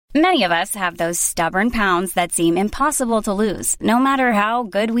Many of us have those stubborn pounds that seem impossible to lose, no matter how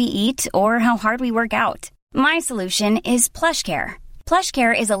good we eat or how hard we work out. My solution is PlushCare.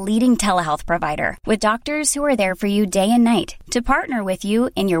 PlushCare is a leading telehealth provider with doctors who are there for you day and night to partner with you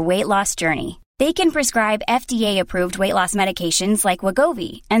in your weight loss journey. They can prescribe FDA-approved weight loss medications like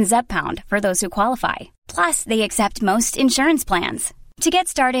Wegovy and Zepbound for those who qualify. Plus, they accept most insurance plans. To get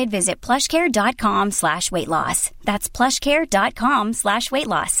started, visit plushcare.com/weightloss. That's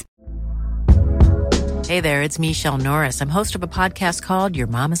plushcare.com/weightloss. Hey there, it's Michelle Norris. I'm host of a podcast called Your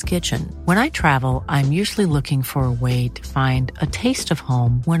Mama's Kitchen. When I travel, I'm usually looking for a way to find a taste of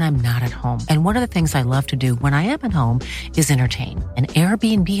home when I'm not at home. And one of the things I love to do when I am at home is entertain. And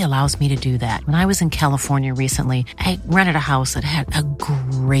Airbnb allows me to do that. When I was in California recently, I rented a house that had a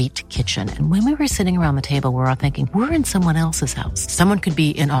great kitchen. And when we were sitting around the table, we were all thinking, we're in someone else's house. Someone could be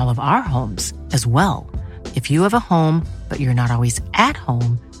in all of our homes as well. If you have a home, but you're not always at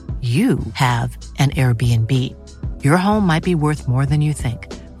home, you have an Airbnb. Your home might be worth more than you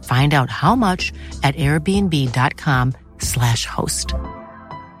think. Find out how much at airbnb.com/host.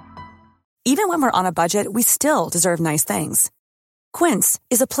 Even when we're on a budget, we still deserve nice things. Quince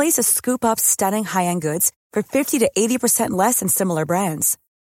is a place to scoop up stunning high-end goods for 50 to 80% less than similar brands.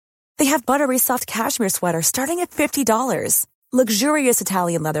 They have buttery soft cashmere sweaters starting at $50, luxurious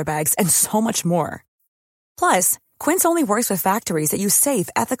Italian leather bags, and so much more. Plus, Quince only works with factories that use safe,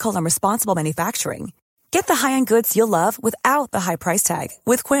 ethical, and responsible manufacturing. Get the high-end goods you'll love without the high price tag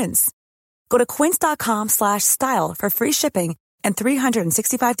with Quince. Go to quince.com/style for free shipping and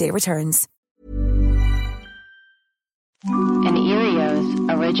 365-day returns. An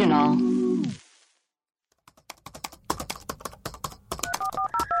Erios original.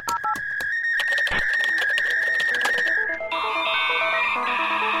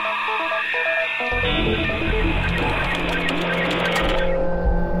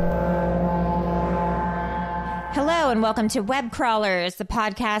 Hello and welcome to Web Crawlers, the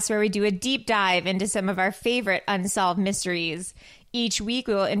podcast where we do a deep dive into some of our favorite unsolved mysteries. Each week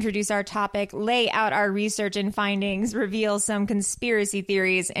we will introduce our topic, lay out our research and findings, reveal some conspiracy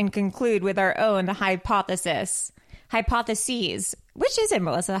theories, and conclude with our own hypotheses. Which is it,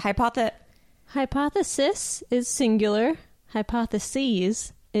 Melissa? Hypothesis is singular.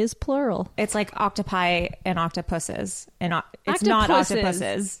 Hypotheses is plural. It's like octopi and octopuses. And it's not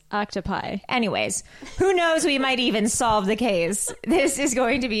octopuses. Octopi. Anyways, who knows? We might even solve the case. This is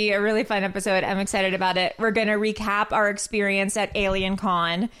going to be a really fun episode. I'm excited about it. We're going to recap our experience at Alien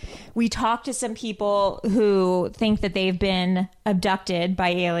Con. We talked to some people who think that they've been abducted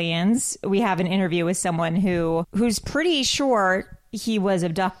by aliens. We have an interview with someone who's pretty sure he was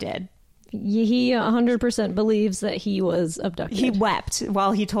abducted. He 100% believes that he was abducted. He wept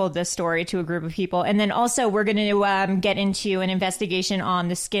while he told this story to a group of people. And then also we're going to get into an investigation on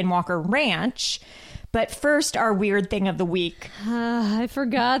the Skinwalker Ranch. But first, our weird thing of the week. I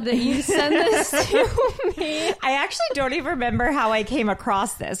forgot that you sent this to me. I actually don't even remember how I came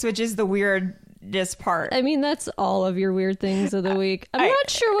across this, which is the weirdest part. I mean, that's all of your weird things of the week. I'm not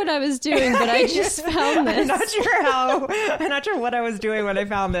sure what I was doing, but I just found this. I'm not sure what I was doing when I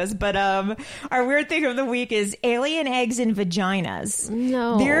found this, but our weird thing of the week is alien eggs and vaginas.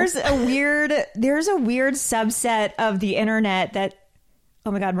 No. There's a weird subset of the internet that, oh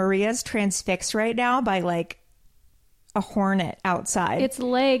my God, Maria's transfixed right now by like a hornet outside. Its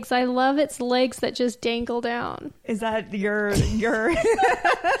legs. I love its legs that just dangle down. Is that your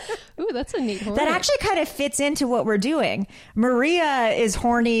Ooh, that's a neat hornet. That actually kind of fits into what we're doing. Maria is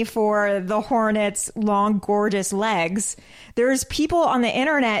horny for the hornet's long, gorgeous legs. There's people on the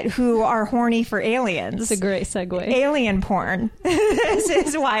internet who are horny for aliens. It's a great segue. Alien porn. This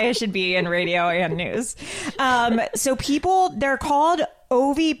is why I should be in radio and news. So people, they're called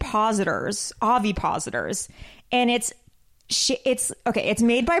ovipositors. And it's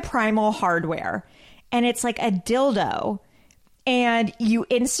made by Primal Hardware, and it's like a dildo, and you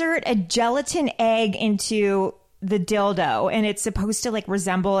insert a gelatin egg into the dildo, and it's supposed to like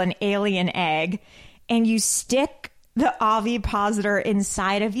resemble an alien egg, and you stick the ovipositor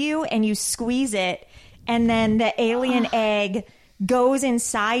inside of you and you squeeze it, and then the alien egg goes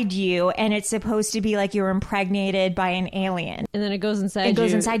inside you, and it's supposed to be like you're impregnated by an alien. And then it goes inside you.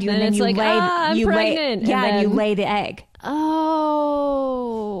 And then you lay the egg.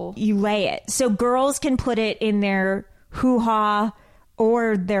 Oh. You lay it. So girls can put it in their hoo-ha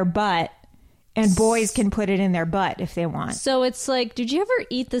or their butt, and boys can put it in their butt if they want. So it's like, did you ever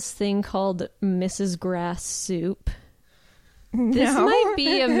eat this thing called Mrs. Grass soup? This might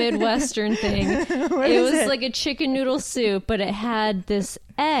be a Midwestern thing. It was like a chicken noodle soup, but it had this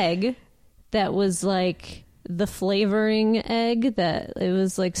egg that was like the flavoring egg that it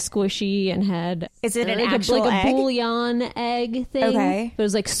was like squishy and had. Is it an like actual a egg? bouillon egg thing? Okay. But it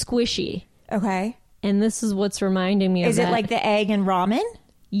was like squishy. Okay. And this is what's reminding me of Is that. it like the egg and ramen?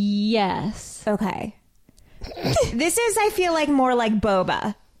 Yes. Okay. This is, I feel like, more like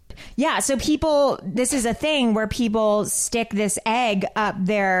boba. Yeah, so this is a thing where people stick this egg up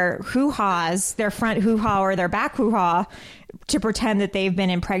their hoo-has, their front hoo-ha or their back hoo-ha, to pretend that they've been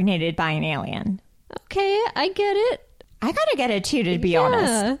impregnated by an alien. Okay, I get it. I gotta get it too, to be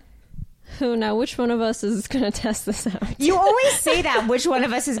honest. Who now? Which one of us is going to test this out? You always say that. Which one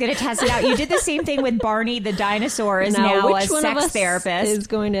of us is going to test it out? You did the same thing with Barney the dinosaur, is now which a one of sex us therapist. is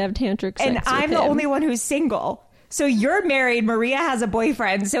going to have tantric sex And with I'm the him? only one who's single. So you're married. Maria has a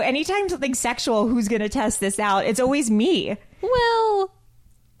boyfriend. So anytime something sexual, who's going to test this out? It's always me. Well,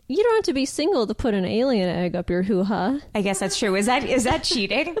 you don't have to be single to put an alien egg up your hoo-ha. I guess that's true. Is that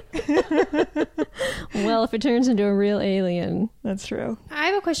cheating? Well, if it turns into a real alien. That's true. I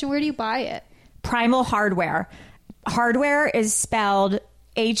have a question. Where do you buy it? Primal Hardware. Hardware is spelled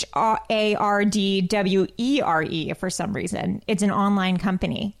HARDWERE for some reason. It's an online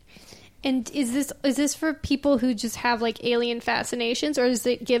company. And is this for people who just have like alien fascinations, or does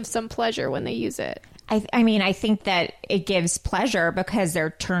it give some pleasure when they use it? I mean, I think that it gives pleasure because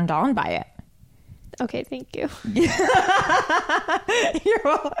they're turned on by it. Okay, thank you. You're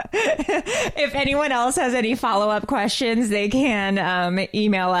welcome. If anyone else has any follow-up questions, they can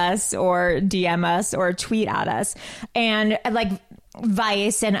email us or DM us or tweet at us. And like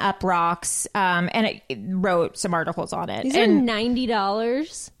Vice and Uprocks, and it wrote some articles on it. These are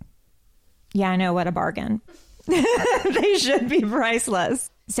 $90. Yeah, I know. What a bargain. They should be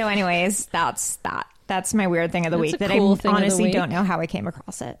priceless. So anyways, that's that. That's my weird thing of the That's week a that cool I thing of the honestly week. don't know how I came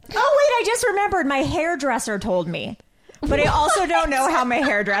across it. Oh, wait, I just remembered. My hairdresser told me. But I also don't know how my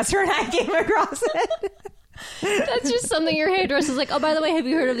hairdresser and I came across it. That's just something your hairdresser's like, oh, by the way, have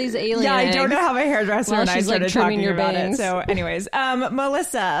you heard of these alien Yeah, I eggs? don't know how my hairdresser While and I she's, like, started trimming talking your about bangs. it. So anyways,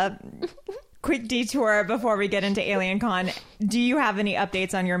 Melissa, quick detour before we get into Alien Con. Do you have any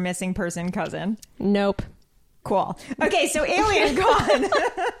updates on your missing person cousin? Nope. Cool. Okay, so Alien Con.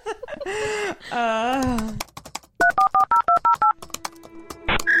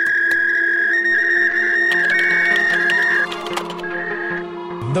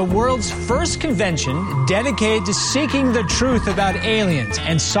 The world's first convention dedicated to seeking the truth about aliens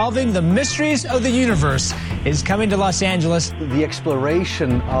and solving the mysteries of the universe is coming to Los Angeles. The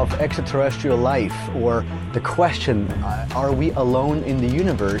exploration of extraterrestrial life, or the question, are we alone in the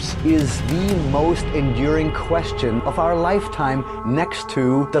universe, is the most enduring question of our lifetime, next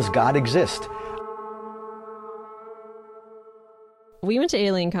to, does God exist? We went to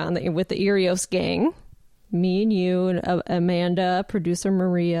AlienCon with the Erios gang. Me and you and Amanda, producer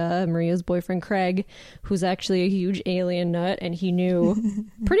Maria's boyfriend Craig, who's actually a huge alien nut, and he knew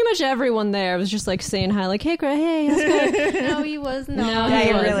pretty much everyone there. Was just like saying hi, like, "Hey, Craig, hey, how's it going?" No, he was not. No, Yeah,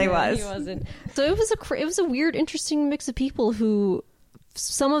 he wasn't. really was. He wasn't. So it was a weird, interesting mix of people who,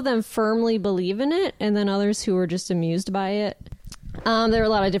 some of them firmly believe in it, and then others who were just amused by it. There were a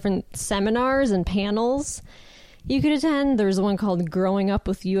lot of different seminars and panels you could attend. There was one called "Growing Up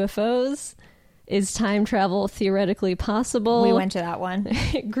with UFOs." Is time travel theoretically possible? We went to that one.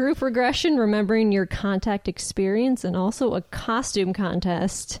 Group regression, remembering your contact experience, and also a costume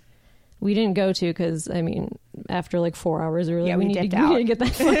contest. We didn't go to because, I mean, after like 4 hours, we were like, Yeah, we we dipped need out. to get that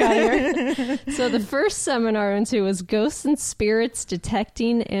fuck out of here. So the first seminar I went to was Ghosts and Spirits,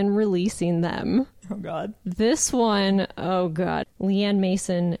 Detecting and Releasing Them. Oh, God. This one, oh God, Leanne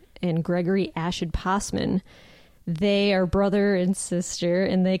Mason and Gregory Ashid Passman. They are brother and sister,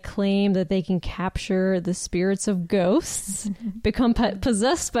 and they claim that they can capture the spirits of ghosts, become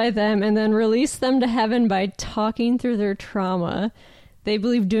possessed by them, and then release them to heaven by talking through their trauma. They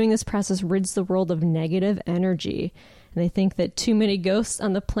believe doing this process rids the world of negative energy. And they think that too many ghosts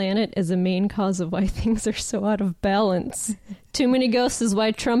on the planet is a main cause of why things are so out of balance. Too many ghosts is why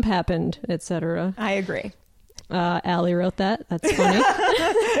Trump happened, etc. I agree. Allie wrote that. That's funny.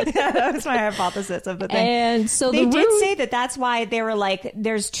 Yeah, that was my hypothesis of the thing. And so they the did room- say that that's why they were like,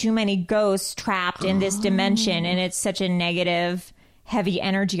 there's too many ghosts trapped in this dimension, and it's such a negative, heavy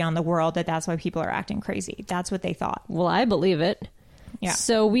energy on the world that's why people are acting crazy. That's what they thought. Well, I believe it. Yeah.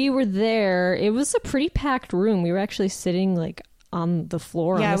 So we were there. It was a pretty packed room. We were actually sitting like on the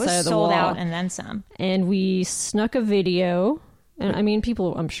floor Yeah, on it the was side of the sold wall. out and then some. And we snuck a video. And I mean,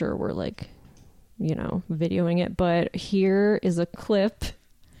 people I'm sure were like, you know, videoing it. But here is a clip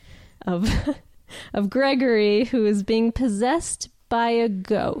of of Gregory, who is being possessed by a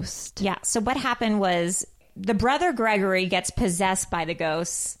ghost. Yeah. So what happened was the brother Gregory gets possessed by the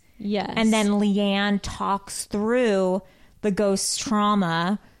ghosts, Yes. And then Leanne talks through the ghost's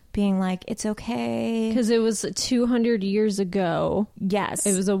trauma, being like, it's okay. Because it was 200 years ago. Yes.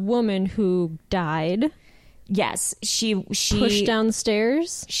 It was a woman who died. Yes. She pushed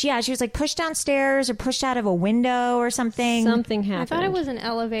downstairs. She was like pushed downstairs or pushed out of a window or something. Something happened. I thought it was an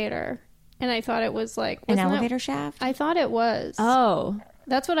elevator. And I thought it was like... An elevator shaft? I thought it was. Oh.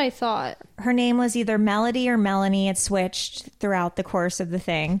 That's what I thought. Her name was either Melody or Melanie. It switched throughout the course of the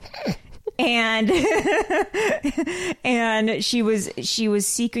thing. And and she was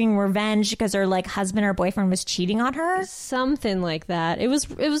seeking revenge because her like husband or boyfriend was cheating on her. Something like that. It was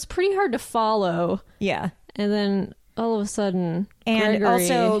pretty hard to follow. Yeah. And then all of a sudden, and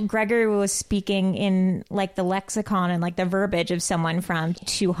also Gregory was speaking in like the lexicon and like the verbiage of someone from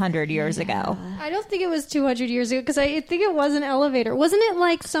 200 years ago. I don't think it was 200 years ago because I think it was an elevator. Wasn't it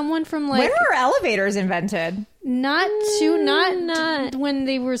like someone from like... When were elevators invented? Not when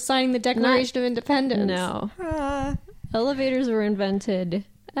they were signing the Declaration of Independence. No. Elevators were invented,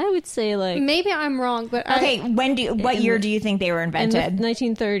 I would say, like... Maybe I'm wrong, but... Okay, what year do you think they were invented?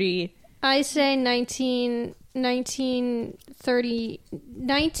 1930. I say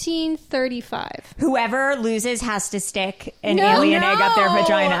 1935. Whoever loses has to stick an alien egg up their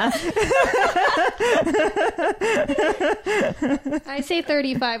vagina. I say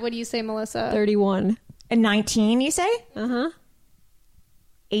 35. What do you say, Melissa? 31. And 19, you say? Uh-huh.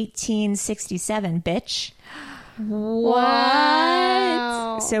 1867, bitch.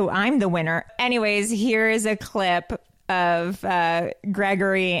 Wow. So I'm the winner. Anyways, here is a clip of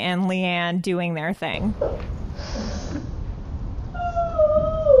Gregory and Leanne doing their thing.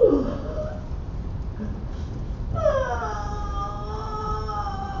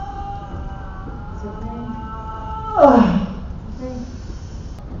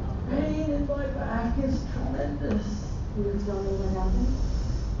 Pain in my back is tremendous. Can you tell me what happened?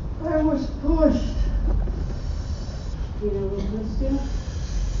 I was pushed. Do you know who pushed you?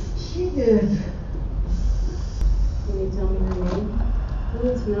 She did. Can you tell me her name? Who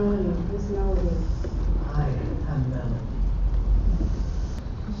is Melanie? Who's Melanie? I am Melanie.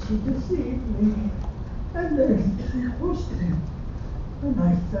 She deceived me, and then she pushed me. And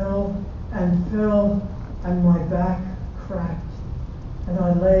I fell, and my back cracked. And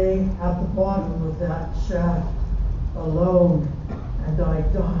I lay at the bottom of that shaft alone, and I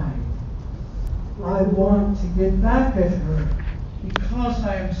died. I want to get back at her because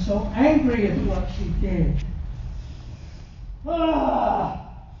I am so angry at what she did. Ah!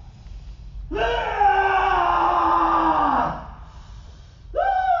 Ah!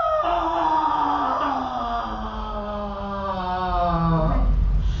 Ah!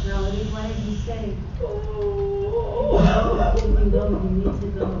 Melody, what did you say? Oh. You need to go. You need to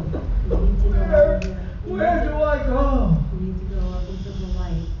go. Where do I go? You need to go up into the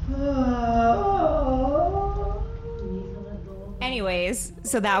light. You need to let go. Anyways,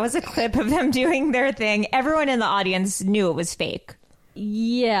 so that was a clip of them doing their thing. Everyone in the audience knew it was fake.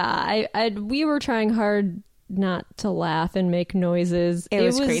 Yeah, we were trying hard not to laugh and make noises. It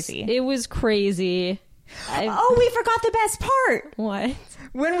was crazy. It was crazy. Oh, we forgot the best part. What?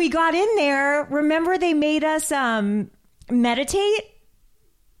 When we got in there, remember they made us meditate?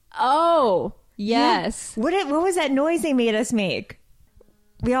 Oh, yes. Yeah. What was that noise they made us make?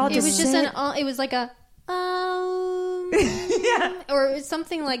 We all It was just sit. it was like a Yeah. or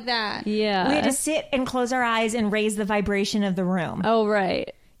something like that. Yeah. We had to sit and close our eyes and raise the vibration of the room. Oh,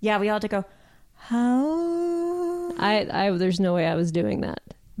 right. Yeah, we all had to go, how? There's no way I was doing that.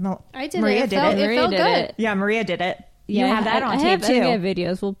 I did Maria it. did it. Maria felt did good. it. Yeah, Maria did it. Yeah, You have that on tape, too. I have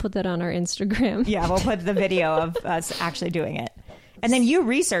videos. We'll put that on our Instagram. Yeah, we'll put the video of us actually doing it. And then you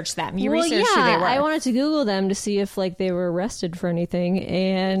researched them. You researched who they were. I wanted to Google them to see if like they were arrested for anything,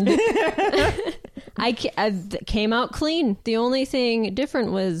 and I came out clean. The only thing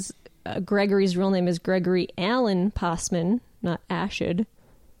different was Gregory's real name is Gregory Alan Passman, not Ashid.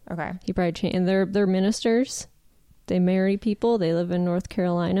 Okay. He probably changed. And they're ministers. They marry people. They live in North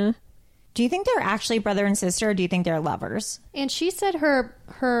Carolina. Do you think they're actually brother and sister, or do you think they're lovers? And she said her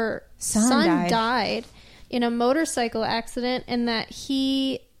son died in a motorcycle accident, and that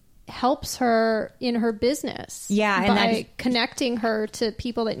he helps her in her business. Yeah, and by connecting her to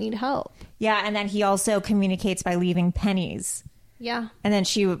people that need help. Yeah, and then he also communicates by leaving pennies. Yeah. And then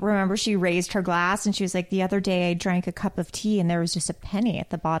she raised her glass and she was like, the other day I drank a cup of tea and there was just a penny at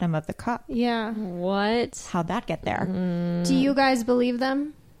the bottom of the cup. Yeah. What? How'd that get there? Do you guys believe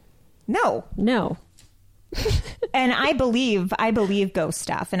them? No. And I believe ghost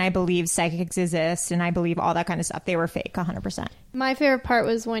stuff, and I believe psychics exist, and I believe all that kind of stuff. They were fake, 100%. My favorite part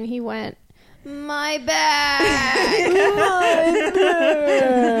was when he went My bag.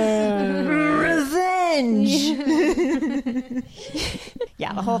 Revenge.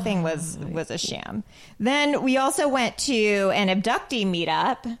 Yeah, the whole thing was a sham. Then we also went to an abductee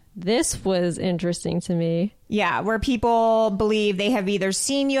meetup. This was interesting to me. Yeah, where people believe they have either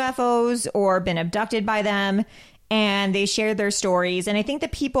seen UFOs or been abducted by them, and they shared their stories. And I think the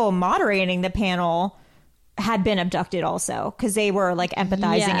people moderating the panel had been abducted also, because they were like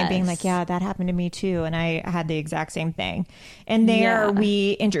empathizing and being like, yeah, that happened to me too, and I had the exact same thing. And there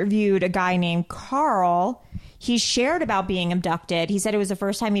we interviewed a guy named Carl. He shared about being abducted. He said it was the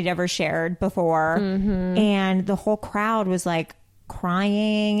first time he'd ever shared before, and the whole crowd was like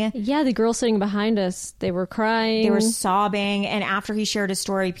crying. Yeah, the girls sitting behind us, they were crying, they were sobbing. And after he shared his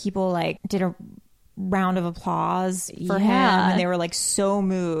story, people like did a round of applause for him, and they were like so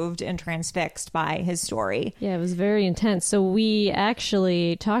moved and transfixed by his story. Yeah, it was very intense. So we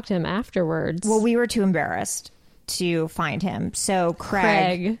actually talked to him afterwards. Well, we were too embarrassed to find him, so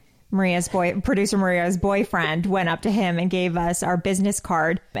Craig. Producer Maria's boyfriend, went up to him and gave us our business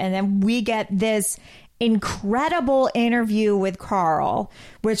card, and then we get this incredible interview with Carl,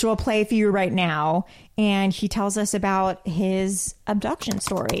 which we'll play for you right now. And he tells us about his abduction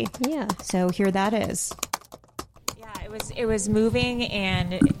story. Yeah. So here that is. Yeah, it was moving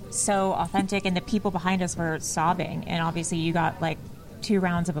and so authentic, and the people behind us were sobbing. And obviously you got like 2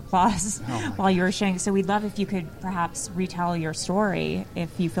 rounds of applause while you were sharing. So we'd love if you could perhaps retell your story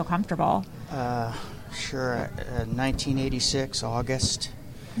if you feel comfortable. Sure. 1986, August.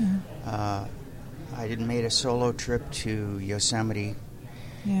 I made a solo trip to Yosemite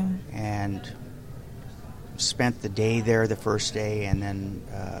and spent the day there the first day, and then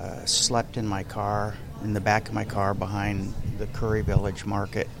slept in my car, in the back of my car behind the Curry Village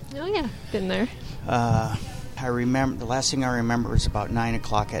Market. Oh, yeah. Been there. I remember, the last thing I remember was about 9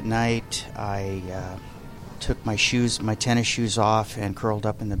 o'clock at night. I took my tennis shoes off and curled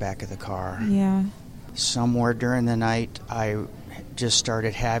up in the back of the car. Yeah. Somewhere during the night, I just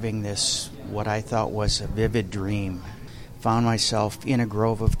started having this, what I thought was a vivid dream. Found myself in a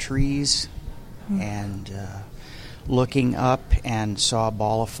grove of trees and looking up and saw a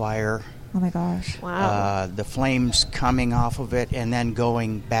ball of fire. Oh my gosh. Wow. The flames coming off of it and then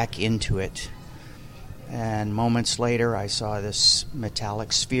going back into it. And moments later, I saw this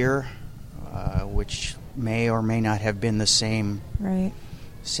metallic sphere, which may or may not have been the same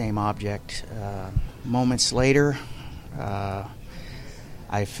object. Moments later,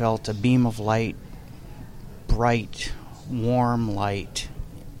 I felt a beam of light, bright, warm light,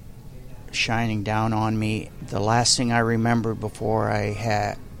 shining down on me. The last thing I remembered before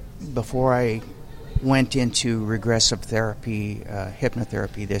I went into regressive therapy,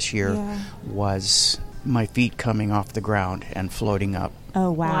 hypnotherapy this year, was my feet coming off the ground and floating up. Oh,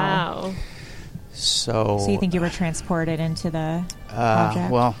 wow. So you think you were transported into the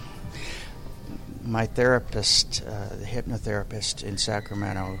object? Well, my therapist, the hypnotherapist in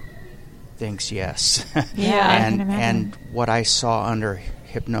Sacramento, thinks yes. Yeah, I can imagine. And what I saw under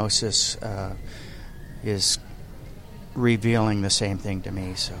hypnosis is revealing the same thing to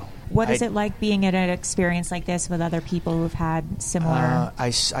me. So, what is it like being at an experience like this with other people who've had similar?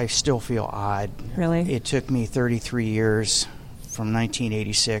 I still feel odd. Really? It took me 33 years, from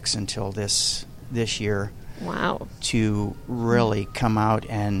 1986 until this year. Wow. To really come out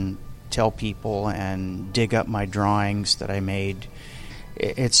and tell people and dig up my drawings that I made.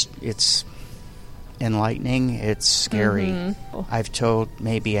 It's enlightening. It's scary. Mm-hmm. I've told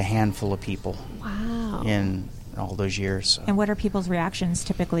maybe a handful of people. Wow. In all those years. So. And what are people's reactions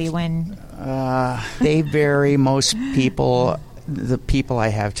typically when? They vary. Most people, the people I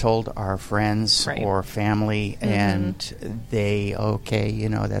have told are friends or family, and they,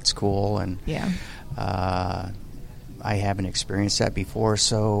 that's cool. And I haven't experienced that before,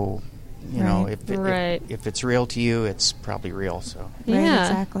 so if it's real to you, it's probably real. So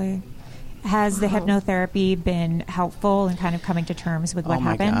exactly. Has the hypnotherapy been helpful in kind of coming to terms with what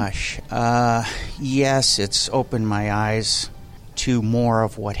happened? Oh my gosh. Yes, it's opened my eyes to more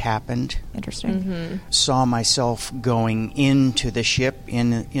of what happened. Interesting. Mm-hmm. Saw myself going into the ship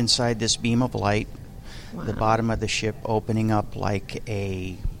inside this beam of light. Wow. The bottom of the ship opening up like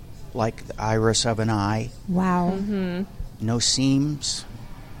the iris of an eye. Wow. Mm-hmm. No seams.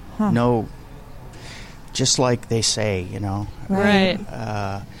 No, just like they say, Right.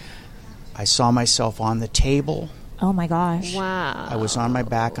 I saw myself on the table. Oh my gosh. Wow. I was on my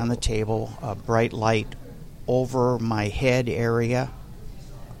back on the table, a bright light over my head area.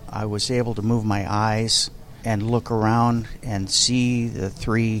 I was able to move my eyes and look around and see the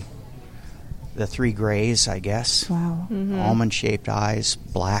three grays, I guess. Wow. Mm-hmm. Almond-shaped eyes,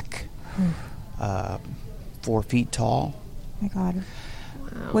 black. 4 feet tall. My God.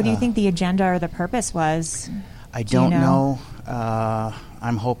 What do you think the agenda or the purpose was? I don't know.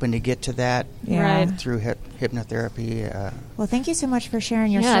 I'm hoping to get to that through hypnotherapy. Well, thank you so much for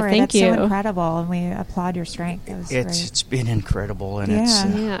sharing your story. story. Thank That's you. so incredible, and we applaud your strength. It's been incredible, and it's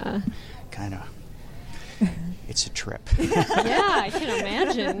kind of it's a trip. Yeah, I can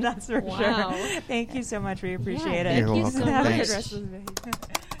imagine. That's for sure. Thank you so much. We appreciate it. You're welcome. Have Thanks. a good rest of the day. Thank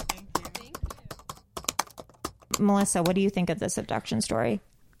you. Melissa, what do you think of this abduction story?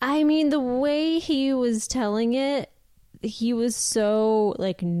 I mean, the way he was telling it, he was so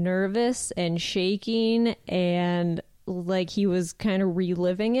like nervous and shaking, and like he was kind of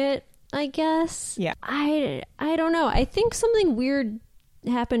reliving it, I guess. Yeah. I don't know. I think something weird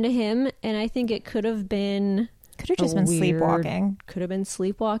happened to him, and I think it could have just been sleepwalking. Could have been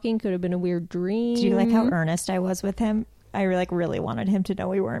sleepwalking. Could have been a weird dream. Do you like how earnest I was with him? I really wanted him to know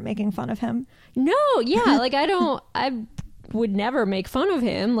we weren't making fun of him. No, yeah, like I would never make fun of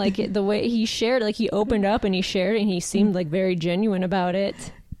him. Like the way he shared, like he opened up and he shared it, and he seemed like very genuine about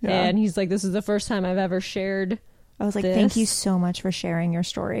it. Yeah. And he's like, "This is the first time I've ever shared." I was like, "Thank you so much for sharing your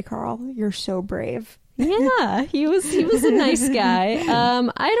story, Carl. You're so brave." Yeah, he was a nice guy.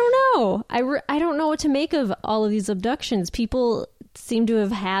 I don't know. I don't know what to make of all of these abductions. People seem to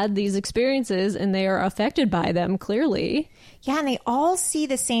have had these experiences, and they are affected by them, clearly. Yeah, and they all see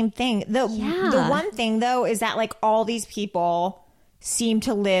the same thing. The one thing, though, is that like all these people seem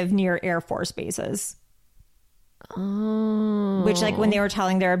to live near Air Force bases. Oh. Which, like, when they were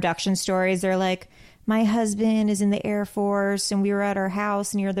telling their abduction stories, they're like, my husband is in the Air Force, and we were at our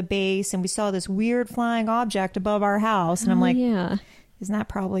house near the base, and we saw this weird flying object above our house. And I'm like, isn't that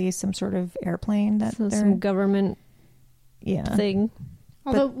probably some sort of airplane? Some government thing.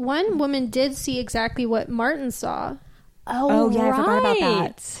 Although one woman did see exactly what Martin saw. Oh yeah, I forgot about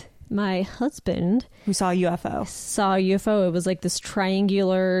that. My husband, who saw a UFO, It was like this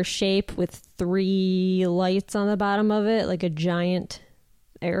triangular shape with 3 lights on the bottom of it, like a giant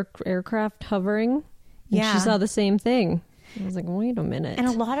aircraft hovering. And she saw the same thing. I was like, wait a minute. And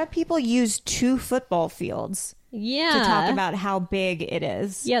a lot of people use 2 football fields to talk about how big it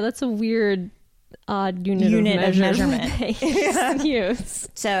is. Yeah, that's a weird, odd unit of measurement. Use.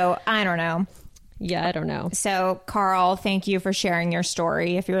 So, I don't know. Yeah, I don't know. So, Carl, thank you for sharing your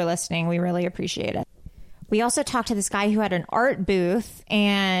story. If you're listening, we really appreciate it. We also talked to this guy who had an art booth,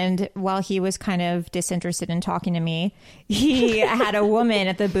 and while he was kind of disinterested in talking to me, he had a woman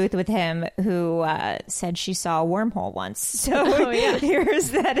at the booth with him who said she saw a wormhole once. So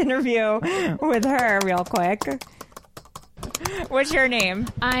here's that interview with her real quick. What's your name?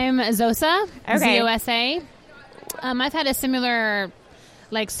 I'm Zosa, okay. Z-O-S-A. I've had a similar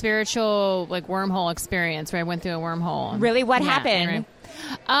like spiritual like wormhole experience where I went through a wormhole. Really? What happened?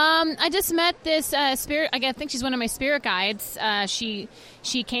 I just met this spirit. I think she's one of my spirit guides. She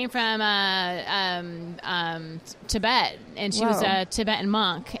came from Tibet, and she was a Tibetan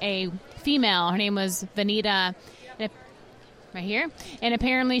monk, a female. Her name was Vanita, right here. And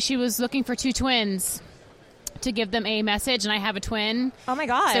apparently she was looking for 2 twins to give them a message, and I have a twin. Oh my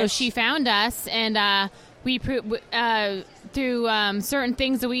gosh. So she found us, and we through certain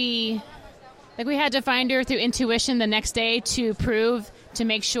things that we had to find her through intuition the next day to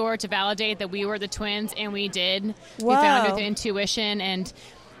make sure to validate that we were the twins, and we did. Whoa. We found her through intuition, and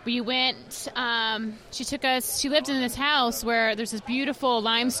we went. She took us. She lived in this house where there's this beautiful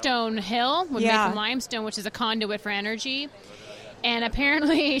limestone hill made from limestone, which is a conduit for energy. And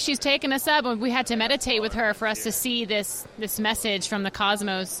apparently, she's taken us up, and we had to meditate with her for us to see this message from the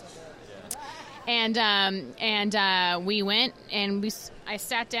cosmos. And we went, and I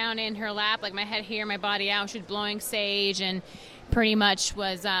sat down in her lap, like my head here, my body out. She was blowing sage, and pretty much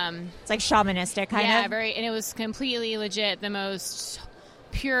was it's like shamanistic kind of. Yeah, and it was completely legit. The most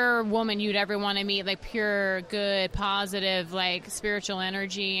pure woman you'd ever want to meet, like pure, good, positive, like spiritual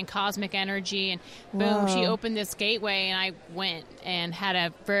energy and cosmic energy. And boom, she opened this gateway, and I went and had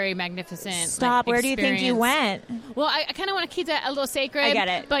a very magnificent. Stop! Like, where do you think you went? Well, I kind of want to keep that a little sacred. I get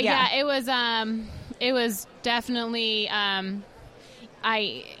it, but yeah, it was definitely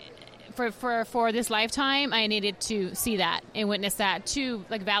for this lifetime, I needed to see that and witness that to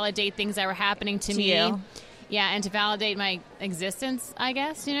like validate things that were happening to me. You. Yeah, and to validate my existence, I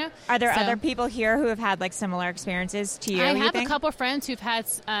guess, you know. Are there other people here who have had like similar experiences to you? I have a couple of friends who've had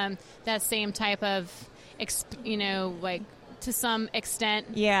that same type of, like to some extent.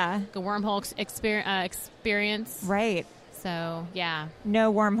 Yeah. The wormhole experience. Right. So, yeah. No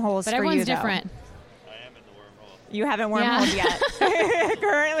wormholes but for you, everyone's though. different. You haven't wormholed yet.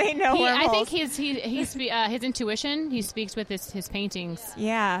 Currently, no wormholes. I think his intuition. He speaks with his paintings.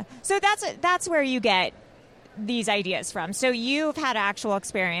 Yeah. So that's where you get these ideas from. So you've had actual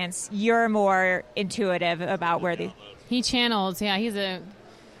experience. You're more intuitive about where he channels. Yeah,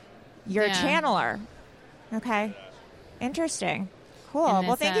 you're a channeler. Okay. Interesting. Cool.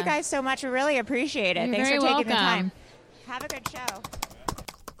 Well, thank you guys so much. We really appreciate it. Thanks for taking the time. Have a good show.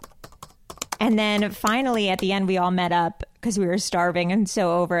 And then finally, at the end, we all met up because we were starving and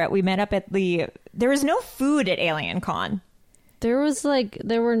so over it. We met up at there was no food at Alien Con. There were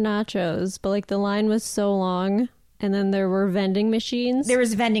nachos, but like the line was so long. And then there were vending machines. There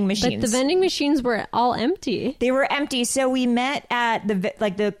was vending machines. But the vending machines were all empty. They were empty. So we met at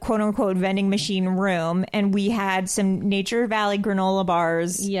the quote unquote vending machine room, and we had some Nature Valley granola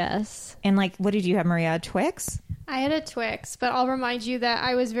bars. Yes. And what did you have, Maria? Twix? I had a Twix, but I'll remind you that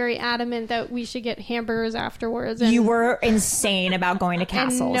I was very adamant that we should get hamburgers afterwards. And you were insane about going to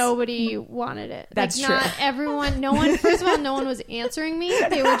Castles. And nobody wanted it. That's true. Not everyone, no one, first of all, no one was answering me.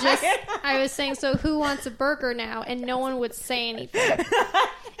 They were just, I was saying, so who wants a burger now? And no one would say anything.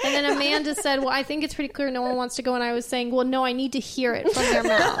 And then Amanda said, well, I think it's pretty clear no one wants to go. And I was saying, well, no, I need to hear it from their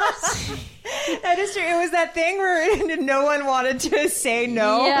mouths. That is true. It was that thing where no one wanted to say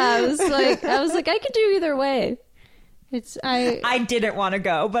no. Yeah, I was like, I could do either way. I didn't want to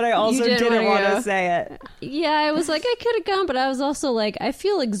go, but I also didn't want to say it. Yeah, I was like, I could have gone, but I was also like, I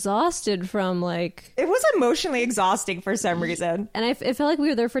feel exhausted from It was emotionally exhausting for some reason. And it felt like we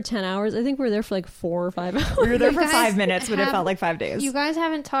were there for 10 hours. I think we were there for 4 or 5 hours. We were there for 5 minutes, but it felt like 5 days. You guys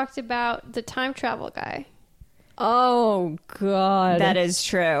haven't talked about the time travel guy. Oh, God. That is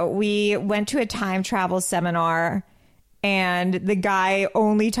true. We went to a time travel seminar, and the guy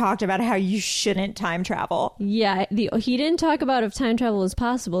only talked about how you shouldn't time travel. Yeah, he didn't talk about if time travel is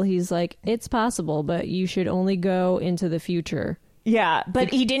possible. He's like, it's possible, but you should only go into the future. Yeah,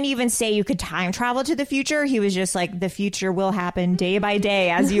 but he didn't even say you could time travel to the future. He was just like, the future will happen day by day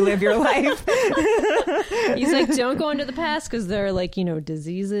as you live your life. He's like, don't go into the past because there are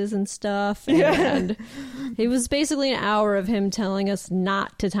diseases and stuff. And it was basically an hour of him telling us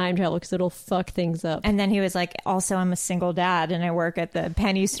not to time travel because it'll fuck things up. And then he was like, also, I'm a single dad and I work at the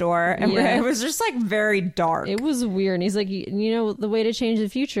penny store. And it was just very dark. It was weird. And he's like, the way to change the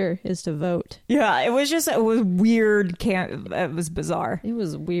future is to vote. Yeah, it was weird. It was bizarre. It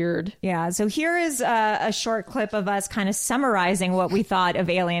was weird. Yeah. So here is a short clip of us kind of summarizing what we thought of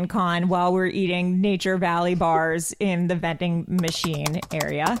Alien Con while we're eating Nature Valley bars in the vending machine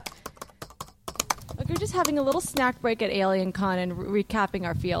area. Like we're just having a little snack break at Alien Con and recapping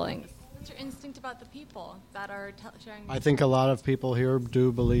our feelings. What's your instinct about the people that are sharing? I think a lot of people here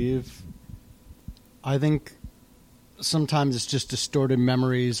do believe. I think sometimes it's just distorted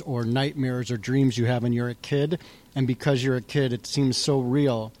memories or nightmares or dreams you have when you're a kid. And because you're a kid, it seems so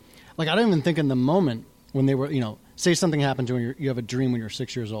real. I don't even think in the moment when they were, say something happened to you, you have a dream when you're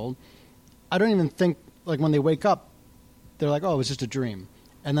 6 years old. I don't even think, when they wake up, they're like, oh, it was just a dream.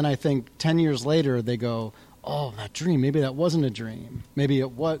 And then I think 10 years later, they go, oh, that dream, maybe that wasn't a dream. Maybe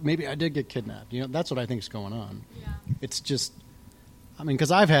I did get kidnapped. That's what I think is going on. Yeah. It's just, because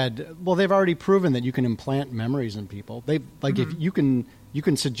they've already proven that you can implant memories in people. If you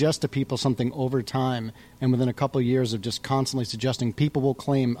can suggest to people something over time, and within a couple of years of just constantly suggesting, people will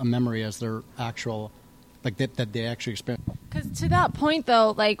claim a memory as their actual, that they actually experience. Because to that point,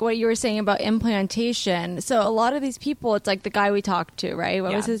 though, what you were saying about implantation, so a lot of these people, it's like the guy we talked to, right?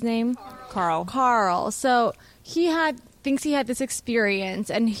 What was his name? Carl. So he thinks he had this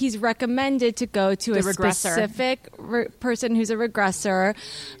experience, and he's recommended to go to a specific person who's a regressor,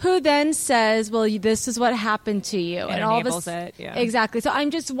 who then says, well, this is what happened to you. And all enables it. Yeah. Exactly. So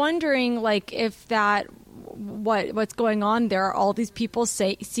I'm just wondering, if that, what's going on there? Are all these people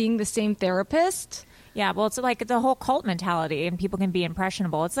seeing the same therapist? Yeah, well, it's like the whole cult mentality, and people can be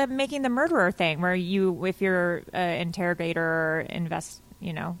impressionable. It's like making the murderer thing, where if you're an interrogator or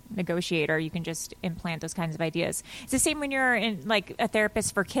negotiator, you can just implant those kinds of ideas. It's the same when you're in a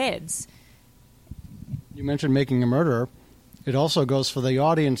therapist for kids. You mentioned making a murderer. It also goes for the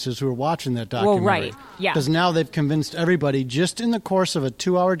audiences who are watching that documentary. Well, right, yeah. Because now they've convinced everybody, just in the course of a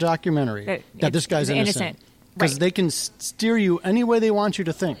 2-hour documentary, that this guy's innocent. Because they can steer you any way they want you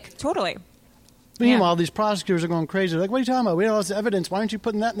to think. Totally. Meanwhile, these prosecutors are going crazy. They're like, what are you talking about? We have all this evidence. Why aren't you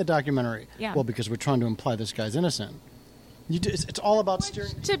putting that in the documentary? Yeah. Well, because we're trying to imply this guy's innocent. It's all about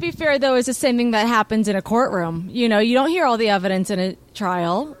steering. To be fair, though, it's the same thing that happens in a courtroom. You don't hear all the evidence in a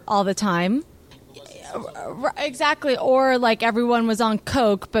trial all the time. Exactly. Or like everyone was on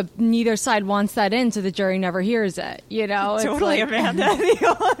coke, but neither side wants that in, so the jury never hears it. You know, it's totally, like, Amanda.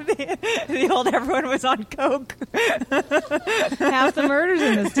 The old everyone was on coke. Half the murders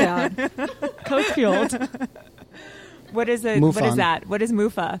in this town, coke fueled. What is MUFON. What is that? What is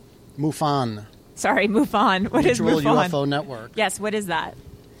MUFA? MUFON. Sorry, MUFON. What is Mutual MUFON? UFO Network. Yes, what is that?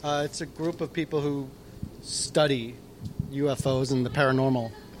 It's a group of people who study UFOs and the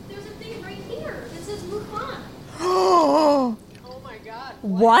paranormal. There's a thing right here that says MUFON. Oh my God.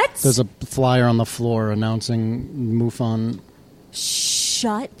 What? There's a flyer on the floor announcing MUFON.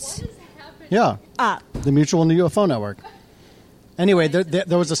 Shut Yeah. up. The Mutual UFO Network. Anyway,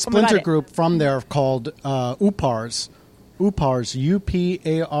 there was a splinter group from there called UPARS. UPARS,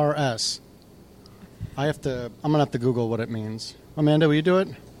 U-P-A-R-S. I'm going to have to Google what it means. Amanda, will you do it?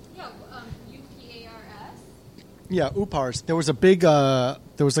 Yeah, UPARS. Yeah, UPARS. There was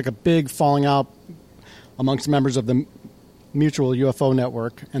a big falling out amongst members of the Mutual UFO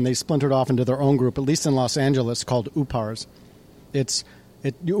Network, and they splintered off into their own group, at least in Los Angeles, called UPARS.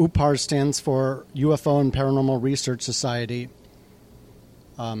 UPARS stands for UFO and Paranormal Research Society.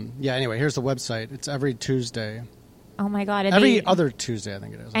 Anyway, here's the website. It's every Tuesday. Oh my God. Every other Tuesday, I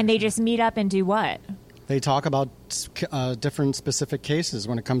think it is. And they just meet up and do what? They talk about different specific cases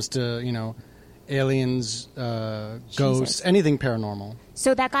when it comes to, aliens, ghosts, anything paranormal.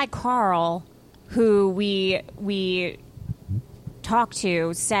 So that guy Carl, who we talked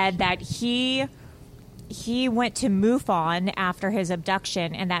to, said that he went to MUFON after his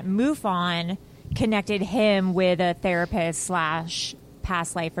abduction, and that MUFON connected him with a therapist /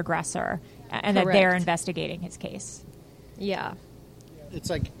 past life regressor, and that they're investigating his case. Yeah. It's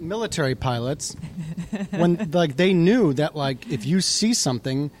like military pilots when they knew that if you see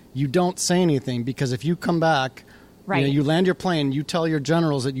something, you don't say anything, because if you come back, right, you land your plane, you tell your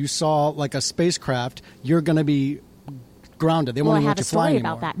generals that you saw a spacecraft, you're going to be grounded. They won't even let you fly anymore. I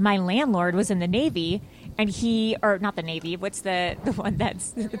have a story about that. My landlord was in the Navy, and not the Navy. What's the one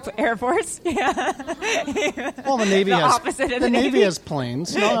that's Air Force? Yeah. Well, the Navy has opposite of the Navy. Navy has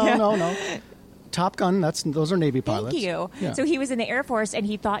planes. No. Top Gun. Those are Navy pilots. Thank you. Yeah. So he was in the Air Force, and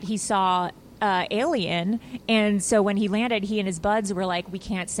he thought he saw alien, and so when he landed, he and his buds were like, "We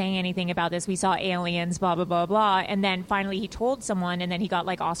can't say anything about this. We saw aliens." Blah blah blah blah. And then finally, he told someone, and then he got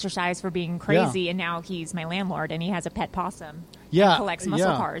ostracized for being crazy. And now he's my landlord, and he has a pet possum. Yeah, and collects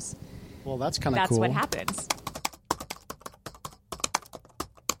muscle cars. Well, that's kind of That's cool. what happens.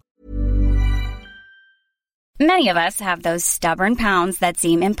 Many of us have those stubborn pounds that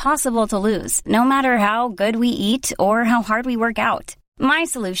seem impossible to lose, no matter how good we eat or how hard we work out. My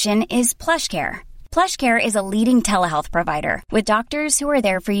solution is PlushCare. PlushCare is a leading telehealth provider with doctors who are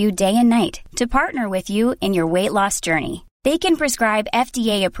there for you day and night to partner with you in your weight loss journey. They can prescribe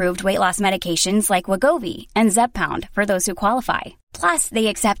FDA-approved weight loss medications like Wegovy and Zepbound for those who qualify. Plus, they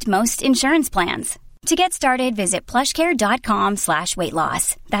accept most insurance plans. To get started, visit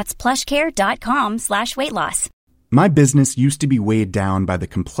plushcare.com/weightloss. That's plushcare.com/weightloss. My business used to be weighed down by the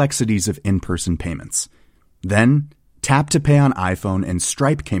complexities of in-person payments. Then, Tap to Pay on iPhone and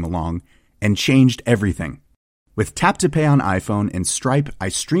Stripe came along and changed everything. With Tap to Pay on iPhone and Stripe, I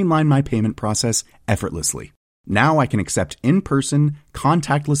streamlined my payment process effortlessly. Now I can accept in-person,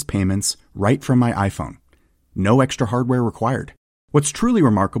 contactless payments right from my iPhone. No extra hardware required. What's truly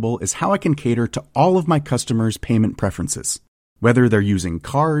remarkable is how I can cater to all of my customers' payment preferences. Whether they're using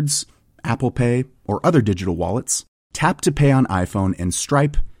cards, Apple Pay, or other digital wallets, Tap to Pay on iPhone and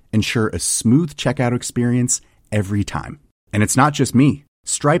Stripe ensure a smooth checkout experience every time. And it's not just me.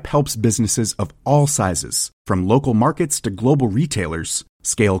 Stripe helps businesses of all sizes, from local markets to global retailers,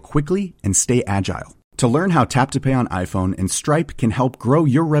 scale quickly and stay agile. To learn how Tap to Pay on iPhone and Stripe can help grow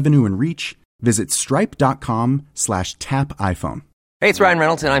your revenue and reach, visit stripe.com/tapiphone. Hey, it's Ryan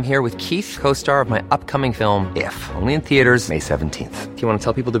Reynolds, and I'm here with Keith, co-star of my upcoming film, If, only in theaters May 17th. Do you want to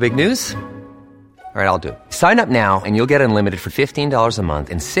tell people the big news? All right, I'll do it. Sign up now and you'll get unlimited for $15 a month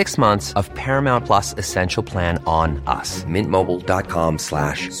and 6 months of Paramount Plus Essential Plan on us.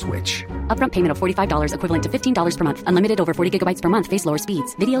 MintMobile.com/switch. Upfront payment of $45 equivalent to $15 per month. Unlimited over 40 gigabytes per month. Face lower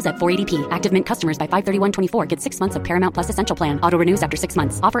speeds. Videos at 480p. Active Mint customers by 531.24 get 6 months of Paramount Plus Essential Plan. Auto renews after 6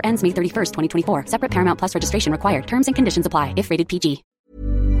 months. Offer ends May 31st, 2024. Separate Paramount Plus registration required. Terms and conditions apply if rated PG.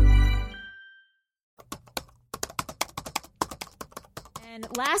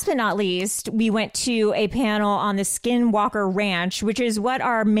 Last but not least, we went to a panel on the Skinwalker Ranch, which is what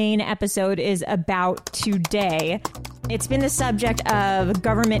our main episode is about today. It's been the subject of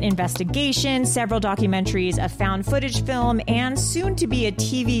government investigation, several documentaries, a found footage film, and soon to be a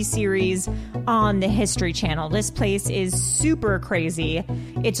TV series on the History Channel. This place is super crazy.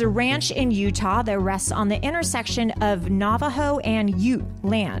 It's a ranch in Utah that rests on the intersection of Navajo and Ute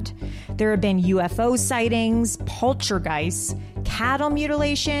land. There have been UFO sightings, poltergeists, cattle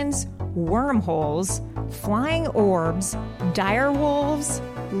mutilations, wormholes, flying orbs, dire wolves,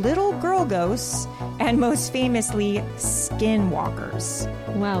 little girl ghosts, and most famously, skinwalkers.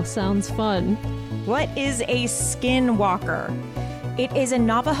 Wow, sounds fun. What is a skinwalker? It is a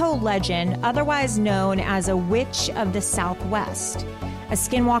Navajo legend, otherwise known as a witch of the Southwest. A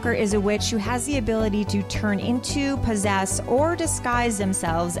skinwalker is a witch who has the ability to turn into, possess, or disguise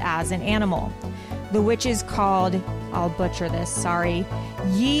themselves as an animal. The witch is called, I'll butcher this, sorry,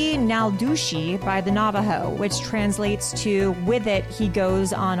 Yi-Naldushi by the Navajo, which translates to, with it, he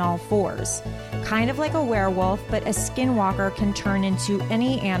goes on all fours. Kind of like a werewolf, but a skinwalker can turn into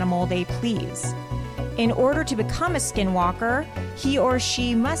any animal they please. In order to become a skinwalker, he or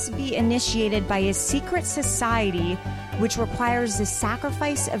she must be initiated by a secret society, which requires the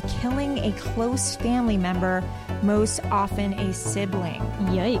sacrifice of killing a close family member, most often a sibling.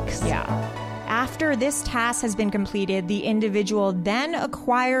 Yikes. Yeah. After this task has been completed, the individual then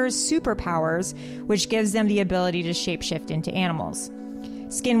acquires superpowers, which gives them the ability to shapeshift into animals.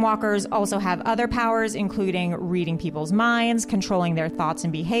 Skinwalkers also have other powers, including reading people's minds, controlling their thoughts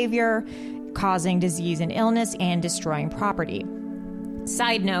and behavior, causing disease and illness, and destroying property.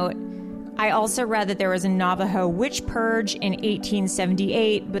 Side note, I also read that there was a Navajo witch purge in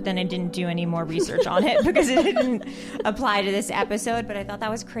 1878, but then I didn't do any more research on it because it didn't apply to this episode, but I thought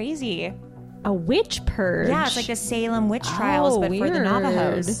that was crazy. A witch purge? Yeah, it's like the Salem witch trials, but weird. for the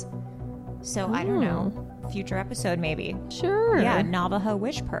Navajos. So I don't know. Future episode, maybe. Sure. Yeah, Navajo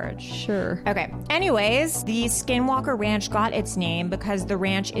witch purge. Sure. Okay. Anyways, the Skinwalker Ranch got its name because the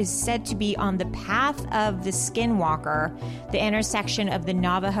ranch is said to be on the path of the Skinwalker, the intersection of the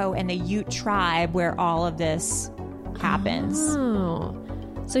Navajo and the Ute tribe where all of this happens. Oh.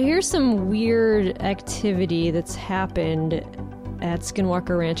 So here's some weird activity that's happened at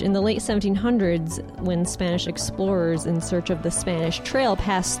Skinwalker Ranch. In the late 1700s, when Spanish explorers in search of the Spanish Trail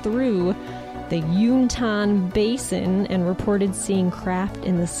passed through the Yuntan Basin and reported seeing craft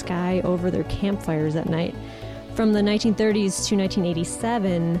in the sky over their campfires at night. From the 1930s to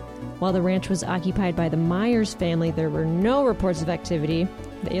 1987, while the ranch was occupied by the Myers family, there were no reports of activity.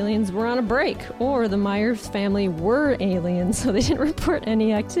 The aliens were on a break, or the Myers family were aliens, so they didn't report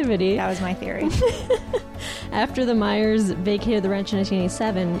any activity. That was my theory. After the Myers vacated the ranch in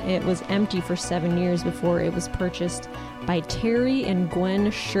 1987, it was empty for 7 years before it was purchased by Terry and Gwen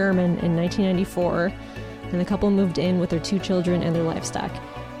Sherman in 1994, and the couple moved in with their 2 children and their livestock.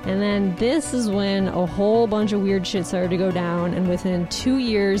 And then this is when a whole bunch of weird shit started to go down, and within 2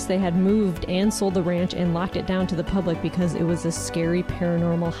 years they had moved and sold the ranch and locked it down to the public because it was a scary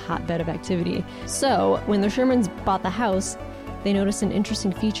paranormal hotbed of activity. So when the Shermans bought the house, they noticed an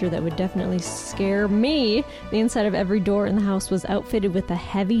interesting feature that would definitely scare me. The inside of every door in the house was outfitted with a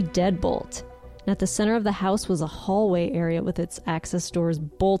heavy deadbolt. And at the center of the house was a hallway area with its access doors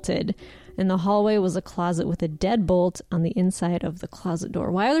bolted. In the hallway was a closet with a deadbolt on the inside of the closet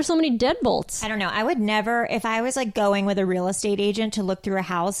door. Why are there so many deadbolts? I don't know. I would never, if I was like going with a real estate agent to look through a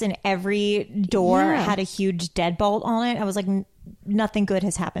house and every door had a huge deadbolt on it, I was like, nothing good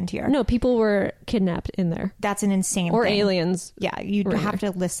has happened here. No, people were kidnapped in there. That's an insane or thing. Aliens. Yeah, you'd have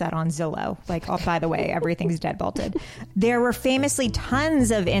to list that on Zillow. Like, oh, by the way, everything's deadbolted. There were famously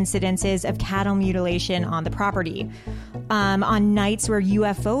tons of incidences of cattle mutilation on the property. On nights where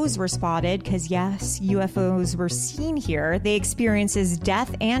UFOs were spotted, because yes, UFOs were seen here, they experiences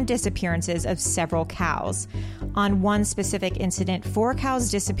death and disappearances of several cows. On one specific incident, 4 cows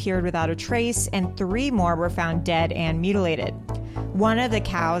disappeared without a trace, and 3 more were found dead and mutilated. One of the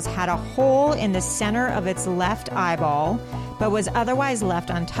cows had a hole in the center of its left eyeball, but was otherwise left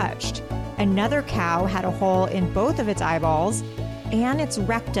untouched. Another cow had a hole in both of its eyeballs, and its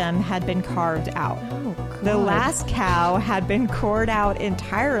rectum had been carved out. Oh, God. The last cow had been cored out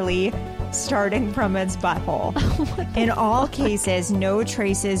entirely, starting from its butthole. In all cases, no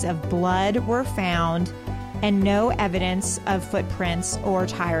traces of blood were found, and no evidence of footprints or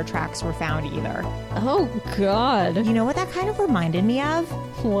tire tracks were found either. Oh, God. You know what that kind of reminded me of?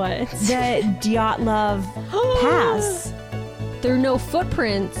 What? The Dyatlov Pass. There are no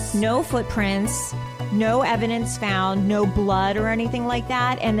footprints. No footprints. No evidence found. No blood or anything like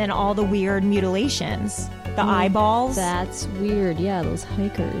that. And then all the weird mutilations. The eyeballs. That's weird. Yeah, those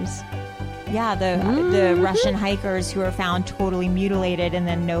hikers. Yeah, the Russian hikers who are found totally mutilated and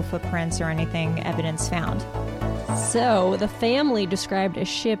then no footprints or anything evidence found. So, the family described a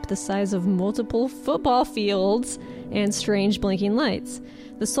ship the size of multiple football fields and strange blinking lights.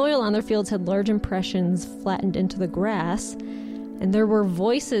 The soil on their fields had large impressions flattened into the grass, and there were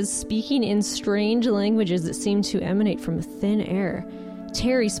voices speaking in strange languages that seemed to emanate from thin air.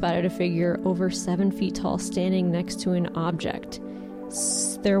 Terry spotted a figure over 7 feet tall standing next to an object.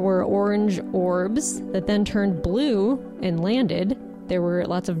 There were orange orbs that then turned blue and landed. There were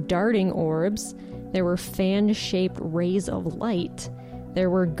lots of darting orbs. There were fan-shaped rays of light. There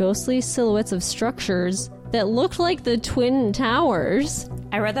were ghostly silhouettes of structures that looked like the Twin Towers.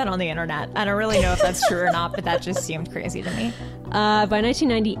 I read that on the internet. I don't really know if that's true or not, but that just seemed crazy to me. By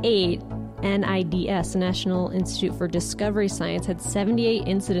 1998, NIDS, the National Institute for Discovery Science, had 78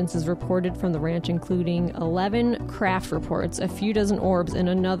 incidences reported from the ranch, including 11 craft reports, a few dozen orbs, and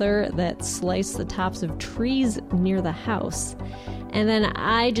another that sliced the tops of trees near the house. And then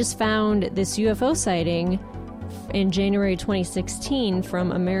I just found this UFO sighting in January 2016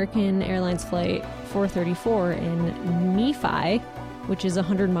 from American Airlines Flight 434 in Nephi, which is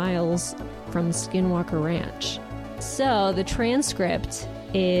 100 miles from Skinwalker Ranch. So the transcript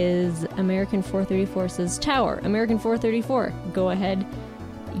is American 434 says, Tower, American 434, go ahead.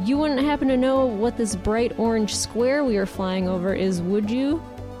 You wouldn't happen to know what this bright orange square we are flying over is, would you?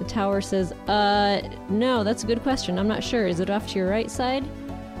 The tower says, no, that's a good question. I'm not sure. Is it off to your right side?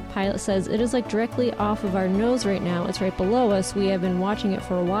 Pilot says, it is like directly off of our nose right now. It's right below us. We have been watching it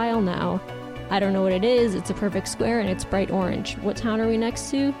for a while now. I don't know what it is. It's a perfect square and it's bright orange. What town are we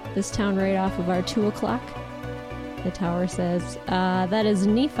next to? This town right off of our 2 o'clock. The tower says, that is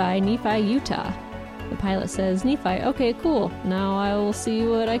Nephi, Utah. The pilot says, Nephi, okay, cool. Now I will see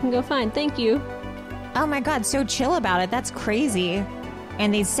what I can go find. Thank you. Oh my God, so chill about it. That's crazy.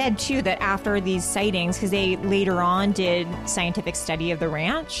 And they said, too, that after these sightings, because they later on did scientific study of the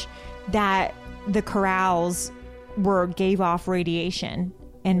ranch, that the corrals gave off radiation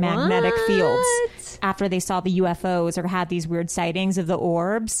and magnetic fields after they saw the UFOs or had these weird sightings of the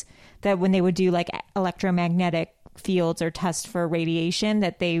orbs, that when they would do like electromagnetic fields or test for radiation,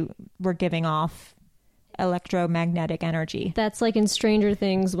 that they were giving off electromagnetic energy. That's like in Stranger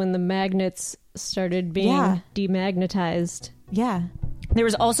Things when the magnets started being demagnetized. Yeah. There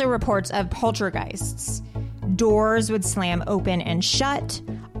was also reports of poltergeists. Doors would slam open and shut.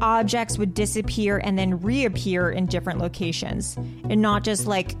 Objects would disappear and then reappear in different locations. And not just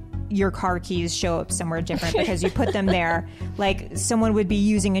like your car keys show up somewhere different because you put them there. Like someone would be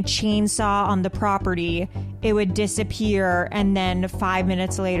using a chainsaw on the property. It would disappear and then 5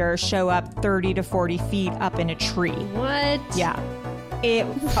 minutes later show up 30 to 40 feet up in a tree. What? Yeah. It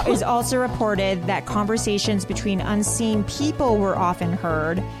is also reported that conversations between unseen people were often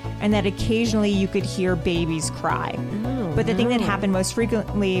heard and that occasionally you could hear babies cry. But the thing that happened most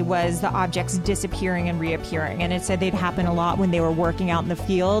frequently was the objects disappearing and reappearing. And it said they'd happen a lot when they were working out in the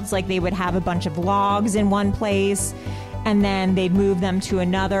fields. Like they would have a bunch of logs in one place and then they'd move them to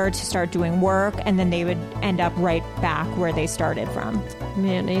another to start doing work. And then they would end up right back where they started from.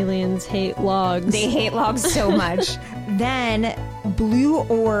 Man, aliens hate logs. They hate logs so much. Then blue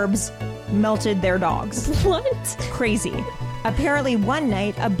orbs melted their dogs. What? Crazy. Apparently one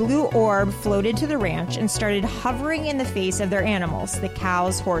night, a blue orb floated to the ranch and started hovering in the face of their animals, the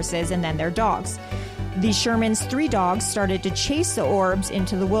cows, horses, and then their dogs. The Shermans' 3 dogs started to chase the orbs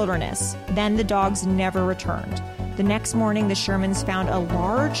into the wilderness. Then the dogs never returned. The next morning, the Shermans found a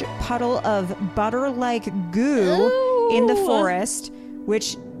large puddle of butter-like goo in the forest,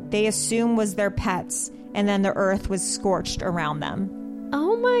 which they assume was their pets, and then the earth was scorched around them.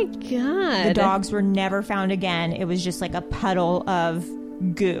 Oh my God. The dogs were never found again. It was just like a puddle of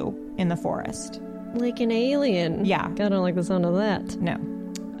goo in the forest. Like an alien. Yeah. I don't like the sound of that. No.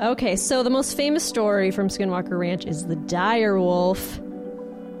 Okay, so the most famous story from Skinwalker Ranch is the dire wolf.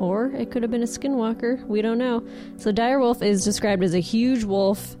 Or it could have been a skinwalker. We don't know. So dire wolf is described as a huge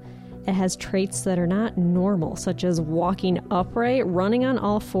wolf. It has traits that are not normal, such as walking upright, running on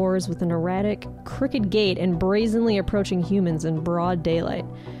all fours with an erratic, crooked gait, and brazenly approaching humans in broad daylight.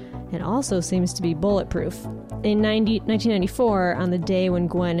 It also seems to be bulletproof. In 1994, on the day when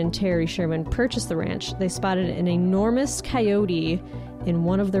Gwen and Terry Sherman purchased the ranch, they spotted an enormous coyote in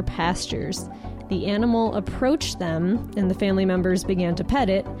one of their pastures. The animal approached them, and the family members began to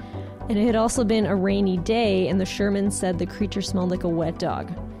pet it. And it had also been a rainy day, and the Shermans said the creature smelled like a wet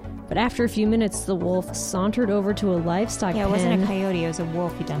dog. But after a few minutes, the wolf sauntered over to a livestock pen. Yeah, it wasn't a coyote, it was a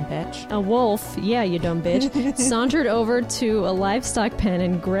wolf, you dumb bitch. A wolf, yeah, you dumb bitch, sauntered over to a livestock pen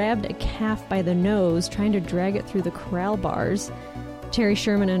and grabbed a calf by the nose, trying to drag it through the corral bars. Terry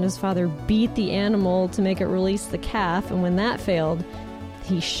Sherman and his father beat the animal to make it release the calf, and when that failed,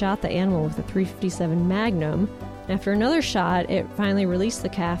 he shot the animal with a .357 Magnum, After another shot, it finally released the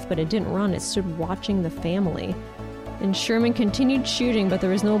calf, but it didn't run. It stood watching the family. And Sherman continued shooting, but there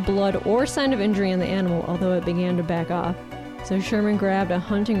was no blood or sign of injury in the animal, although it began to back off. So Sherman grabbed a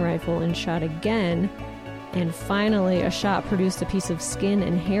hunting rifle and shot again. And finally, a shot produced a piece of skin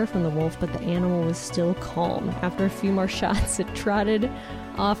and hair from the wolf, but the animal was still calm. After a few more shots, it trotted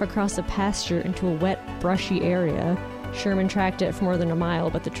off across a pasture into a wet, brushy area. Sherman tracked it for more than a mile,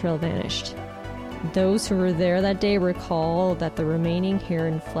 but the trail vanished. Those who were there that day recall that the remaining hair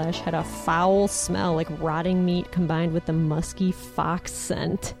and flesh had a foul smell, like rotting meat combined with the musky fox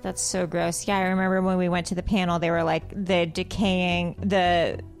scent. That's so gross. Yeah, I remember when we went to the panel, they were like, the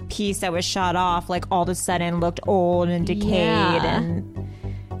piece that was shot off, like all of a sudden looked old and decayed. Yeah. And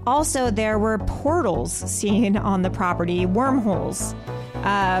also there were portals seen on the property, wormholes,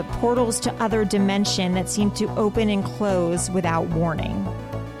 portals to other dimension that seemed to open and close without warning.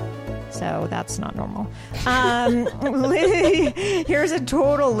 So that's not normal. Here's a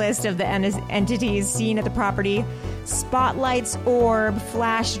total list of the entities seen at the property. Spotlights, orb,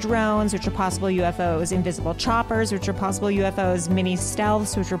 flash drones, which are possible UFOs, invisible choppers, which are possible UFOs, mini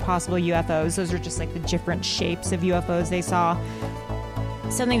stealths, which are possible UFOs. Those are just like the different shapes of UFOs they saw.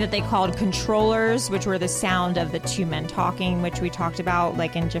 Something that they called controllers, which were the sound of the two men talking, which we talked about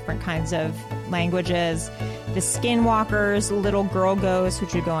like in different kinds of languages. The skinwalkers, little girl ghosts,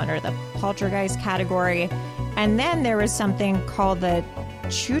 which would go under the poltergeist category. And then there was something called the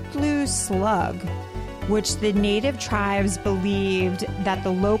Chutlu slug, which the native tribes believed that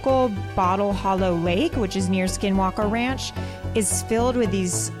the local Bottle Hollow Lake, which is near Skinwalker Ranch, is filled with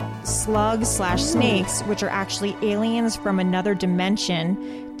these slugs/snakes, which are actually aliens from another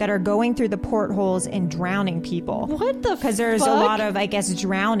dimension that are going through the portholes and drowning people. What the Because there's a lot of, I guess,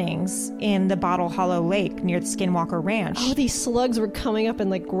 drownings in the Bottle Hollow Lake near the Skinwalker Ranch. Oh, these slugs were coming up and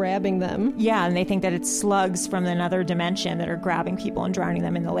like grabbing them. Yeah, and they think that it's slugs from another dimension that are grabbing people and drowning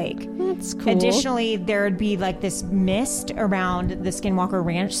them in the lake. That's cool. Additionally, there would be like this mist around the Skinwalker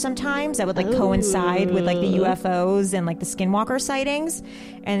Ranch sometimes that would like coincide with like the UFOs and like the Skinwalker sightings.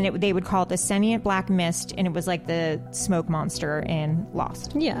 And they would call it the sentient black mist, and it was like the smoke monster in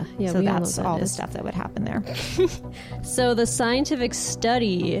Lost. Yeah. So that's all the stuff that would happen there. So the scientific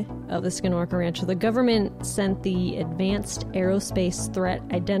study of the Skinwalker Ranch, the government sent the Advanced Aerospace Threat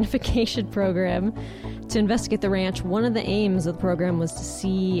Identification Program to investigate the ranch. One of the aims of the program was to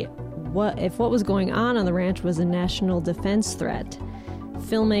see if what was going on the ranch was a national defense threat.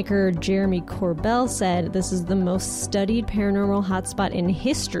 Filmmaker Jeremy Corbell said this is the most studied paranormal hotspot in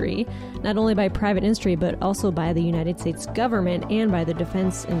history, not only by private industry, but also by the United States government and by the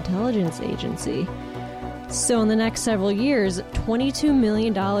Defense Intelligence Agency. So in the next several years, $22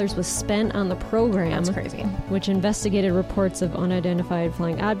 million was spent on the program. That's crazy. Which investigated reports of unidentified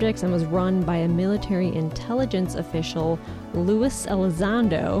flying objects and was run by a military intelligence official, Luis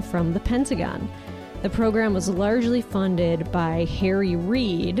Elizondo, from the Pentagon. The program was largely funded by Harry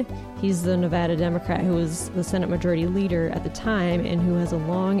Reid. He's the Nevada Democrat who was the Senate Majority Leader at the time and who has a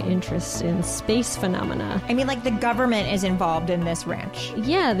long interest in space phenomena. I mean, like, the government is involved in this ranch.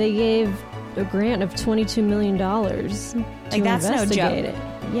 Yeah, they gave a grant of $22 million to like, that's investigate no joke.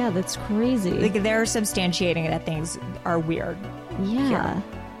 it. Yeah, that's crazy. Like, they're substantiating that things are weird. Yeah. Here.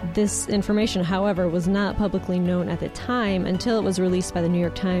 This information, however, was not publicly known at the time until it was released by the New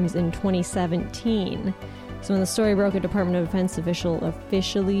York Times in 2017. So when the story broke, a Department of Defense official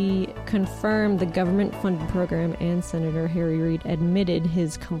officially confirmed the government-funded program, and Senator Harry Reid admitted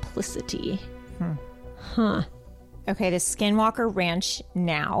his complicity. Okay, the Skinwalker Ranch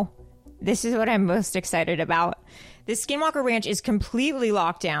now. This is what I'm most excited about. The Skinwalker Ranch is completely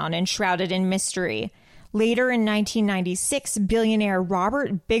locked down and shrouded in mystery. Later in 1996, billionaire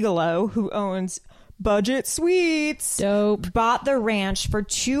Robert Bigelow, who owns Budget Suites, bought the ranch for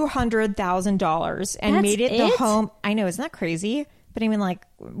 $200,000 and made it the home. I know, isn't that crazy? But I mean, like,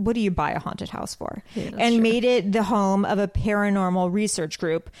 what do you buy a haunted house for? Yeah, and true. made it the home of a paranormal research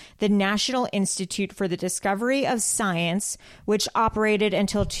group, the National Institute for the Discovery of Science, which operated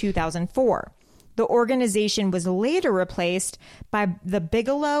until 2004. The organization was later replaced by the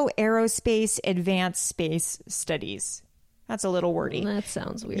Bigelow Aerospace Advanced Space Studies. That's a little wordy. That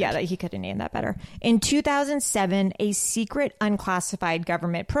sounds weird. Yeah, he could have named that better. In 2007, a secret unclassified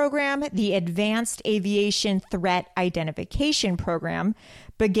government program, the Advanced Aviation Threat Identification Program,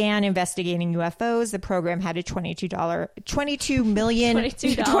 began investigating UFOs. The program had a $22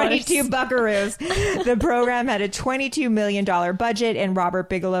 buckaroos. The program had a $22 million budget, and Robert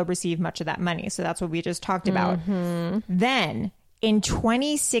Bigelow received much of that money. So that's what we just talked about. Then, in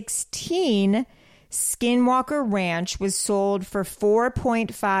 2016, Skinwalker Ranch was sold for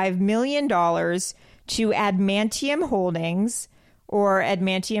 $4.5 million to Adamantium Holdings, or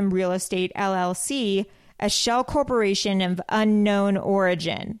Adamantium Real Estate LLC, a shell corporation of unknown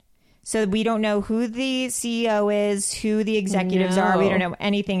origin. So we don't know who the CEO is, who the executives are. We don't know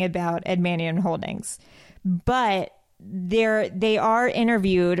anything about Adamantium Holdings. But they are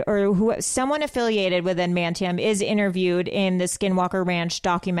interviewed, or someone affiliated with Adamantium is interviewed in the Skinwalker Ranch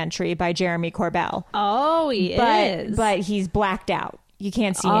documentary by Jeremy Corbell. Oh, he is. But he's blacked out. You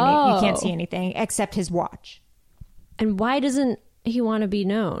can't see you can't see anything except his watch. And why doesn't he want to be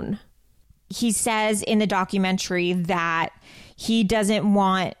known? He says in the documentary that he doesn't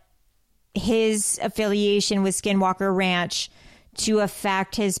want his affiliation with Skinwalker Ranch to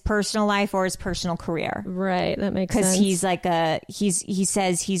affect his personal life or his personal career. Right, that makes sense. Because he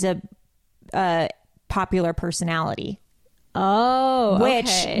says he's a popular personality. Oh,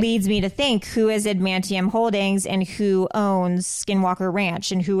 which leads me to think, who is Adamantium Holdings and who owns Skinwalker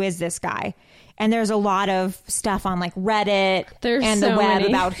Ranch and who is this guy? And there's a lot of stuff on like Reddit and the web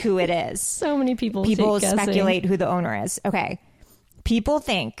about who it is. So many people speculate who the owner is. Okay. People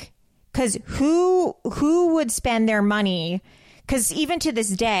think, because who would spend their money? Because even to this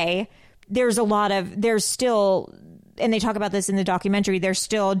day, there's still, and they talk about this in the documentary, they're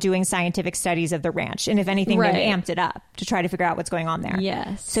still doing scientific studies of the ranch. And if anything, they've amped it up to try to figure out what's going on there.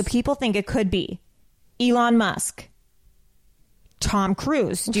 Yes. So people think it could be Elon Musk, Tom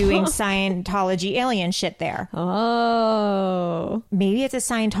Cruise doing Scientology alien shit there. Oh. Maybe it's a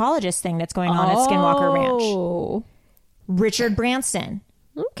Scientologist thing that's going on at Skinwalker Ranch. Richard Branson.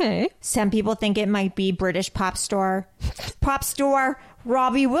 Okay. Some people think it might be British pop star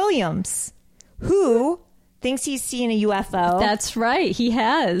Robbie Williams, who thinks he's seen a UFO. That's right. He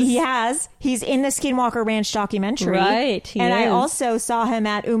has. He's in the Skinwalker Ranch documentary. Right. I also saw him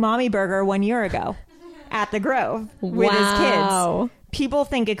at Umami Burger 1 year ago at the Grove with his kids. People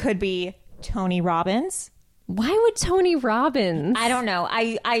think it could be Tony Robbins. Why would Tony Robbins? I don't know.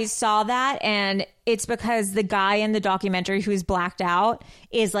 I saw that, and it's because the guy in the documentary who's blacked out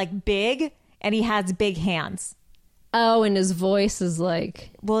is like big, and he has big hands. Oh, and his voice is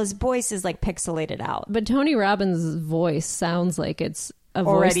like... Well, his voice is like pixelated out. But Tony Robbins' voice sounds like it's a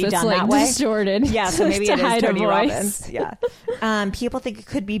already voice that's done like that way. Distorted. Yeah, so maybe it is Tony Robbins. Yeah. People think it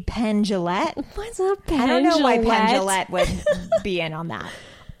could be Penn Jillette. What's up, Penn? I don't know why Penn Jillette would be in on that.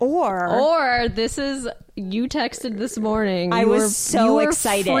 Or this is, you texted this morning. I was so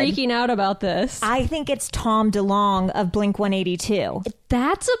excited. Freaking out about this. I think it's Tom DeLonge of Blink-182.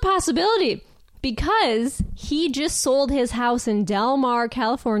 That's a possibility, because he just sold his house in Del Mar,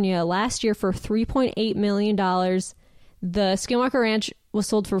 California last year for $3.8 million. The Skinwalker Ranch was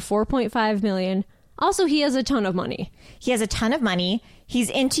sold for $4.5 million. Also, he has a ton of money. He's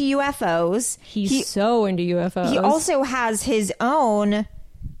into UFOs. He's so into UFOs. He also has his own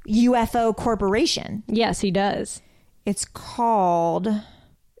UFO corporation. Yes, he does. It's called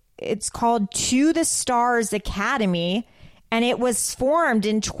To the Stars Academy, and it was formed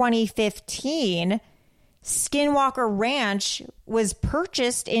in 2015. Skinwalker Ranch was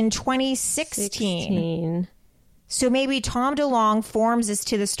purchased in 2016. So maybe Tom DeLonge forms this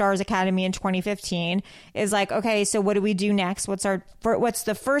To the Stars Academy in 2015, is like, okay, so what do we do next? What's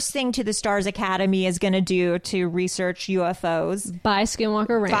the first thing To the Stars Academy is going to do to research UFOs? Buy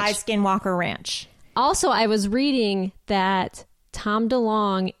Skinwalker Ranch. Also, I was reading that Tom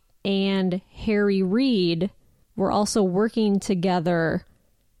DeLonge and Harry Reid were also working together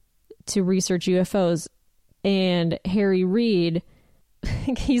to research UFOs. And Harry Reid,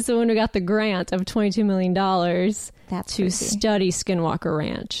 he's the one who got the grant of $22 million to study Skinwalker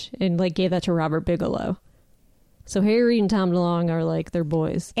Ranch, and like gave that to Robert Bigelow. So Harry Reid and Tom DeLonge are like, they're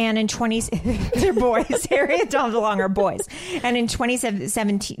boys. And in they're boys. Harry and Tom DeLonge are boys. And in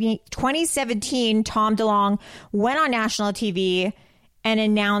 2017, Tom DeLonge went on national TV and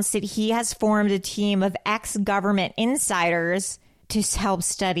announced that he has formed a team of ex-government insiders to help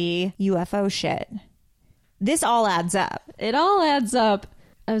study UFO shit. This all adds up. It all adds up.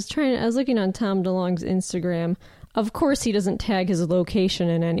 I was looking on Tom DeLonge's Instagram. Of course, he doesn't tag his location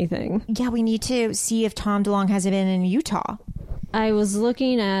in anything. Yeah, we need to see if Tom DeLonge has been in Utah. I was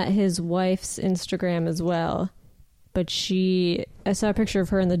looking at his wife's Instagram as well, but I saw a picture of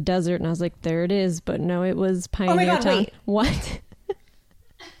her in the desert, and I was like, there it is. But no, it was Pioneer Oh my God, Town. wait. What?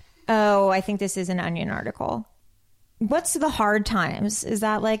 Oh, I think this is an Onion article. What's the Hard Times? Is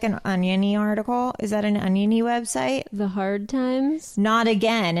that like an Onion-y article? Is that an Onion-y website? The Hard Times? Not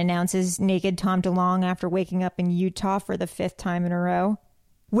again, announces naked Tom DeLonge after waking up in Utah for the 5th time in a row.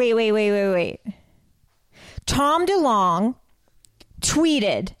 Wait. Tom DeLonge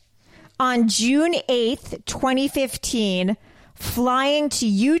tweeted, On June 8th, 2015, flying to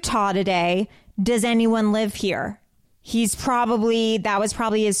Utah today, does anyone live here? That was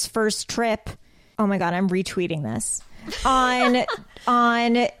probably his first trip. Oh my God, I'm retweeting this. On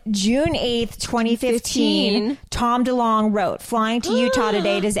June 8th, 2015, Tom DeLonge wrote, flying to Utah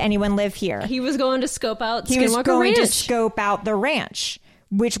today, does anyone live here? He was going to scope out He was Skinwalker going to Ranch. scope out the ranch,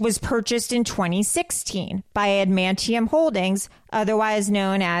 which was purchased in 2016 by Adamantium Holdings, otherwise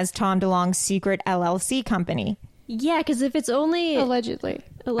known as Tom DeLonge's secret LLC company. Yeah, because if it's only... Allegedly.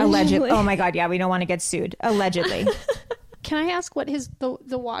 Oh my God, yeah, we don't want to get sued. Allegedly. Can I ask what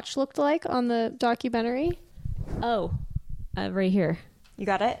the watch looked like on the documentary? Oh, right here. You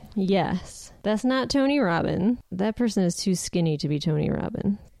got it? Yes. That's not Tony Robbins. That person is too skinny to be Tony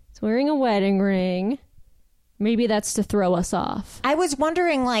Robbins. He's wearing a wedding ring. Maybe that's to throw us off. I was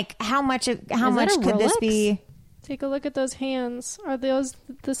wondering, like, how much could this be? Take a look at those hands. Are those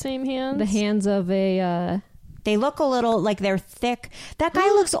the same hands? The hands of a... They look a little like they're thick. That guy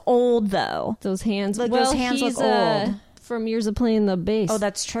looks old, though. Those hands... those hands look old. From years of playing the bass. Oh,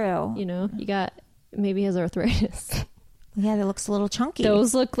 that's true. You know, maybe he has arthritis. Yeah, that looks a little chunky.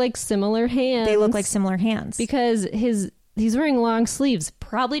 Those look like similar hands. They look like similar hands. Because he's wearing long sleeves,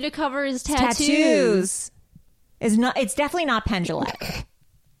 probably to cover his tattoos. It's definitely not Penn Jillette.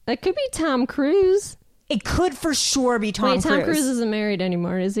 That could be Tom Cruise. It could for sure be Tom Cruise. Tom Cruise isn't married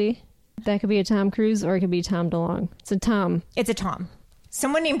anymore, is he? That could be a Tom Cruise, or it could be Tom DeLonge. It's a Tom. It's a Tom.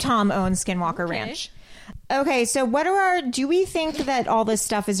 Someone named Tom owns Skinwalker Ranch. Okay, so do we think that all this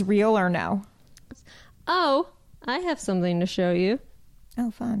stuff is real or no? Oh, I have something to show you. Oh,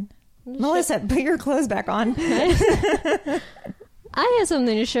 fun. Melissa, put your clothes back on. I have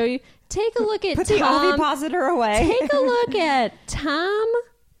something to show you. Take a look at Put the ovipositor away. Take a look at Tom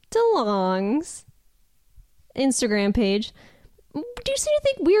DeLonge's Instagram page. Do you see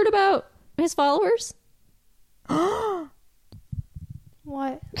anything weird about his followers?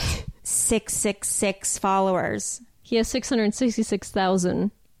 What? 666 followers. He has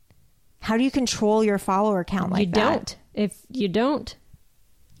 666,000. How do you control your follower count like that? You don't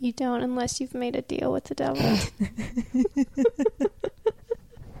unless you've made a deal with the devil.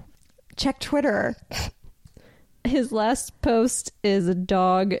 Check Twitter. His last post is a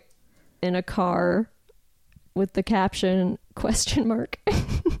dog in a car with the caption ?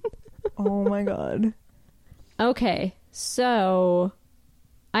 Oh my God. Okay, so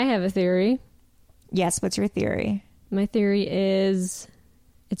I have a theory. Yes, what's your theory? My theory is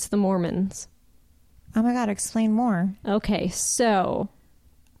it's the Mormons. Oh my God, explain more. Okay, so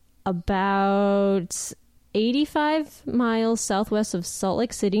about 85 miles southwest of Salt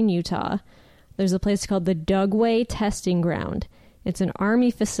Lake City, Utah, there's a place called the Dugway Testing Ground. It's an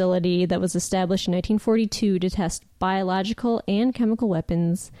Army facility that was established in 1942 to test biological and chemical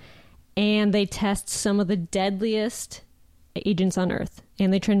weapons, and they test some of the deadliest agents on Earth,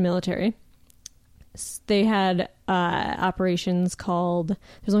 and they train military. They had operations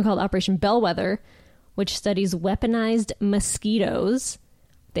there's one called Operation Bellwether, which studies weaponized mosquitoes.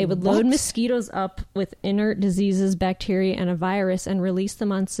 They would load mosquitoes up with inert diseases, bacteria, and a virus and release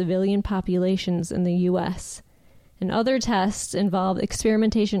them on civilian populations in the U.S. And other tests involved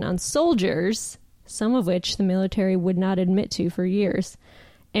experimentation on soldiers, some of which the military would not admit to for years.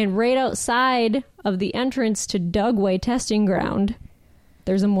 And right outside of the entrance to Dugway Testing Ground,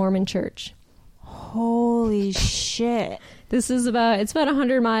 there's a Mormon church. Holy shit. It's about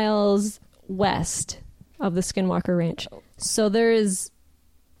 100 miles west of the Skinwalker Ranch. So there is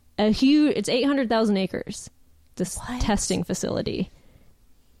it's 800,000 acres, this testing facility.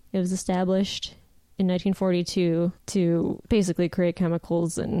 It was established in 1942 to basically create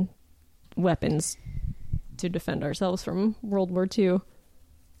chemicals and weapons to defend ourselves from World War II.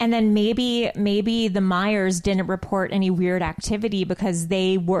 And then maybe the Myers didn't report any weird activity because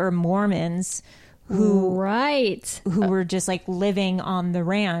they were Mormons who were just like living on the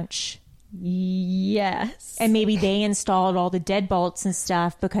ranch. Yes. And maybe they installed all the deadbolts and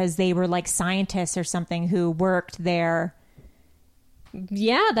stuff because they were like scientists or something who worked there.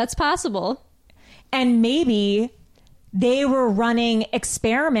 Yeah, that's possible. And maybe they were running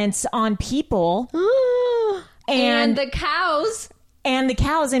experiments on people. And the cows. And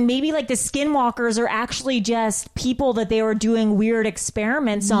maybe like the skinwalkers are actually just people that they were doing weird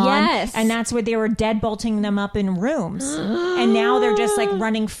experiments on. Yes. And that's where they were deadbolting them up in rooms. And now they're just like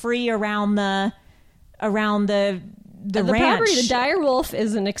running free around the ranch. The property, the direwolf,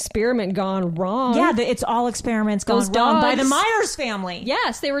 is an experiment gone wrong. Yeah, it's all experiments gone wrong by the Myers family.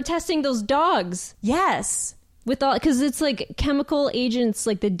 Yes, they were testing those dogs. Yes. Because it's like chemical agents,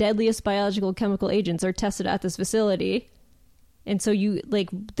 like the deadliest biological chemical agents are tested at this facility. And so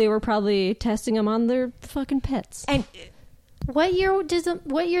they were probably testing them on their fucking pets. And what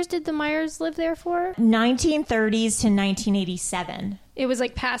years did the Myers live there for? 1930s to 1987. It was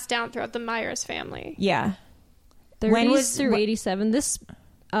like passed down throughout the Myers family. Yeah. 30s through 87. This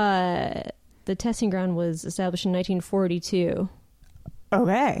the testing ground was established in 1942.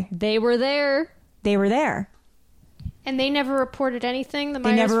 Okay. They were there. And they never reported anything?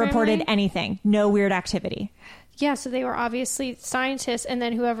 They never reported anything. No weird activity. Yeah, so they were obviously scientists, and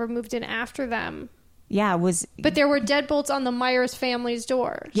then whoever moved in after them. Yeah, But there were deadbolts on the Myers family's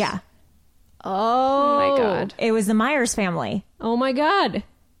doors. Yeah. Oh my God. It was the Myers family. Oh my God.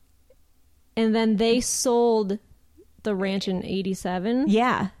 And then they sold the ranch in 87?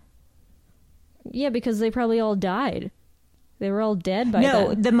 Yeah. Yeah, because they probably all died. They were all dead by then.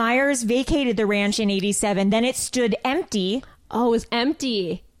 No, the Myers vacated the ranch in 87. Then it stood empty. Oh, it was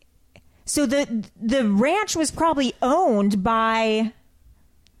empty. So the ranch was probably owned by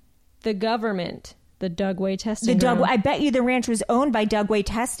the government. The Dugway Testing ground. I bet you the ranch was owned by Dugway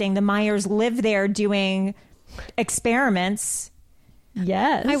Testing. The Myers lived there doing experiments.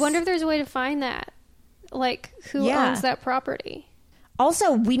 Yes. I wonder if there's a way to find that. Like, who owns that property?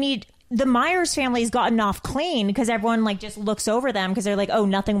 Also, the Myers family's gotten off clean because everyone just looks over them because they're like, oh,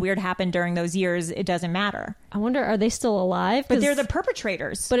 nothing weird happened during those years. It doesn't matter. I wonder, are they still alive? But they're the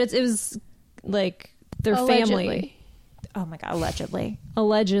perpetrators. But it was like their family. Oh my God, allegedly.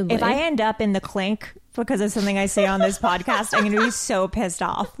 Allegedly. If I end up in the clink because of something I say on this podcast, I'm going to be so pissed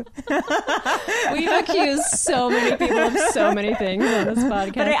off. We've accused so many people of so many things on this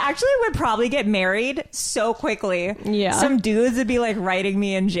podcast. But I actually would probably get married so quickly. Yeah. Some dudes would be writing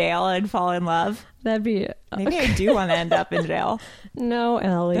me in jail and fall in love. That'd be... Maybe I do want to end up in jail. No,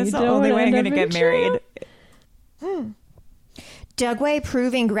 Ellie. That's the only way I'm going to get married. Dugway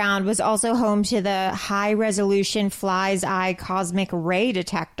Proving Ground was also home to the high-resolution Fly's Eye cosmic ray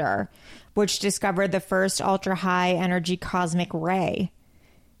detector, which discovered the first ultra-high energy cosmic ray.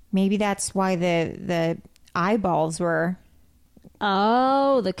 Maybe that's why the eyeballs were...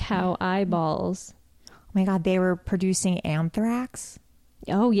 Oh, the cow eyeballs. Oh my God, they were producing anthrax?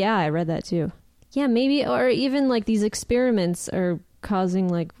 Oh yeah, I read that too. Yeah, maybe, or even these experiments are causing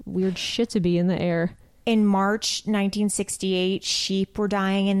weird shit to be in the air. In March 1968, sheep were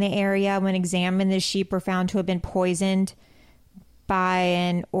dying in the area. When examined, the sheep were found to have been poisoned by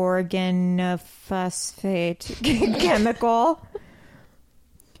an organophosphate chemical.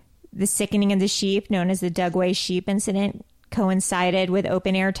 The sickening of the sheep, known as the Dugway sheep incident, coincided with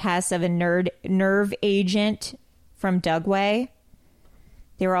open-air tests of a nerve agent from Dugway.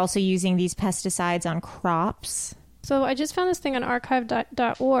 They were also using these pesticides on crops. So I just found this thing on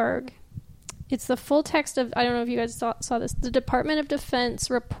archive.org. It's the full text of, I don't know if you guys saw this, the Department of Defense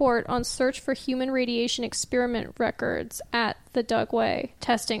report on search for human radiation experiment records at the Dugway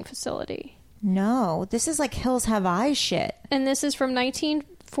testing facility. No, this is like Hills Have Eyes shit. And this is from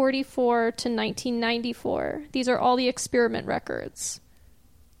 1944 to 1994. These are all the experiment records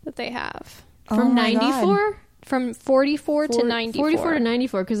that they have. From 94? From 44 to 94. 44 to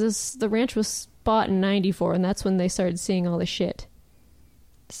 94, because the ranch was bought in 94, and that's when they started seeing all the shit.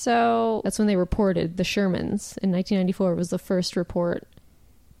 So that's when they reported the Shermans. In 1994 was the first report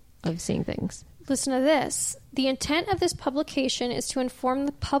of seeing things. Listen to this. The intent of this publication is to inform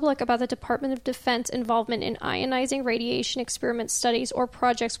the public about the Department of Defense involvement in ionizing radiation experiment studies or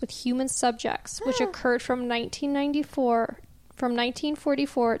projects with human subjects, which occurred from 1944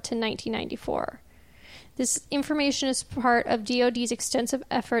 to 1994. This information is part of DoD's extensive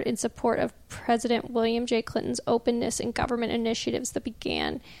effort in support of President William J. Clinton's openness and government initiatives that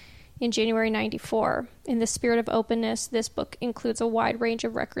began in January 94. In the spirit of openness, this book includes a wide range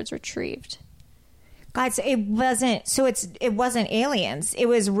of records retrieved. God, so it wasn't aliens. It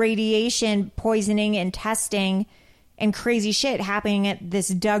was radiation poisoning and testing and crazy shit happening at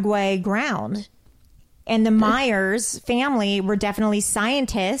this Dugway ground. And the Myers family were definitely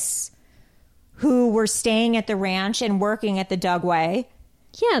scientists who were staying at the ranch and working at the Dugway.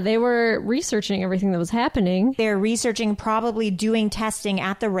 Yeah, they were researching everything that was happening. They're researching, probably doing testing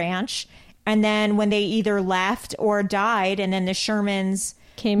at the ranch. And then when they either left or died, and then the Shermans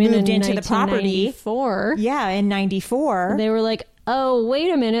moved into the property. Yeah, in 94. They were like, oh, wait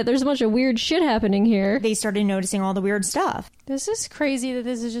a minute, there's a bunch of weird shit happening here. They started noticing all the weird stuff. This is crazy that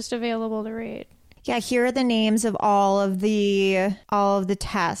this is just available to read. Yeah, here are the names of all of the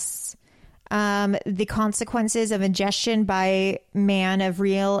tests. The consequences of ingestion by man of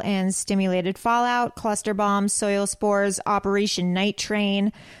real and stimulated fallout, cluster bombs, soil spores, Operation Night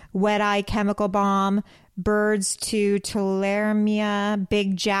Train, wet eye chemical bomb, Birds to tularemia,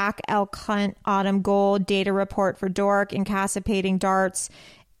 Big Jack, elk hunt, autumn gold, data report for dork, incapacitating darts,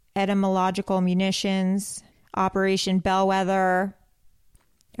 etymological munitions, Operation Bellwether.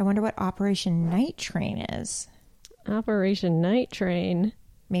 I wonder what Operation Night Train is. Operation Night Train.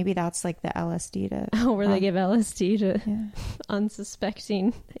 Maybe that's like the LSD to... Oh, where they give LSD to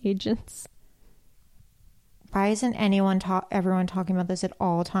unsuspecting agents. Why isn't everyone talking about this at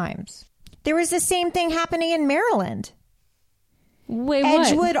all times? There was the same thing happening in Maryland. Wait,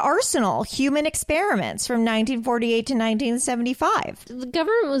 Edgewood Arsenal, human experiments from 1948 to 1975. The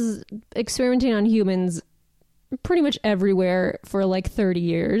government was experimenting on humans pretty much everywhere for like 30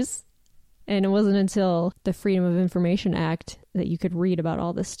 years. And it wasn't until the Freedom of Information Act that you could read about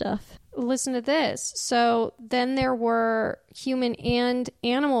all this stuff. Listen to this. So then there were human and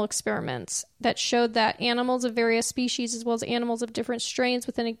animal experiments that showed that animals of various species, as well as animals of different strains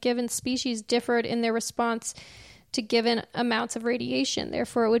within a given species, differed in their response to given amounts of radiation.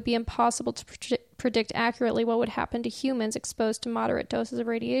 Therefore, it would be impossible to predict accurately what would happen to humans exposed to moderate doses of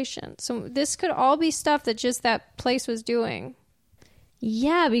radiation. So this could all be stuff that just that place was doing.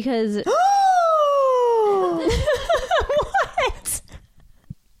 Yeah, because... What?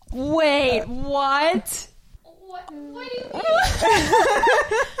 Wait, what? What do you mean?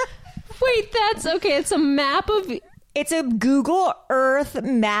 Wait, that's... Okay, it's a map of... It's a Google Earth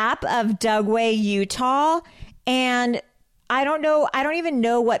map of Dugway, Utah, and I don't even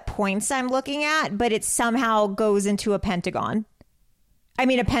know what points I'm looking at, but it somehow goes into a pentagon. I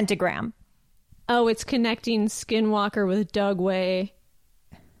mean, a pentagram. Oh, it's connecting Skinwalker with Dugway.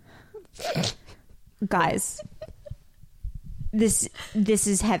 Guys, this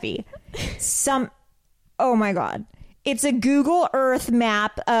is heavy. Oh my God. It's a Google Earth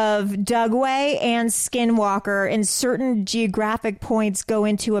map of Dugway and Skinwalker, and certain geographic points go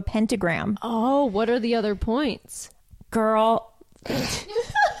into a pentagram. Oh, what are the other points? Girl.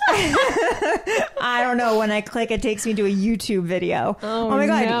 I don't know. When I click, it takes me to a YouTube video. Oh my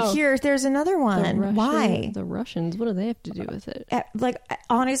God. No. Here, there's another one. Why? The Russians, what do they have to do with it? Like,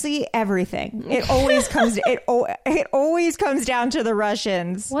 honestly, everything. It always comes it always comes down to the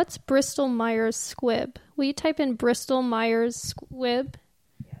Russians. What's Bristol Myers Squibb? Will you type in Bristol Myers Squibb?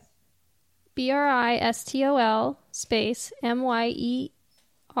 Yes. BRISTOL space MYERS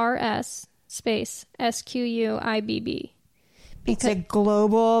space SQUIBB. It's a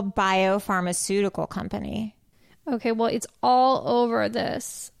global biopharmaceutical company. Okay, well, it's all over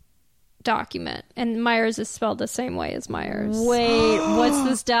this document. And Myers is spelled the same way as Myers. Wait, what's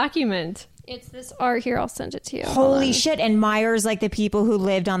this document? It's this art here. I'll send it to you. Holy shit. And Myers, like the people who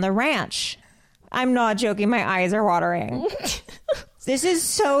lived on the ranch. I'm not joking. My eyes are watering. This is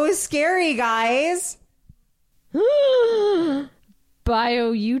so scary, guys. Utah.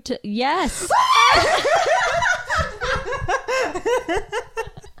 Yes.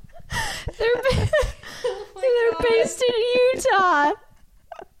 They're based in Utah.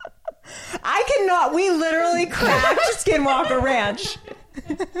 I cannot. We literally cracked Skinwalker Ranch.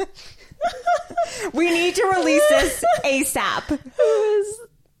 We need to release this ASAP.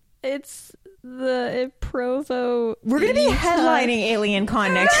 It's the Provo. We're going to be headlining Alien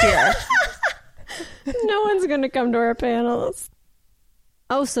Con next year. No one's going to come to our panels.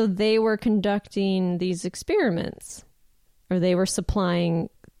 Oh, so they were conducting these experiments, or they were supplying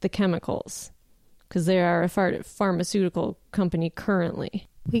the chemicals, because they are a pharmaceutical company currently.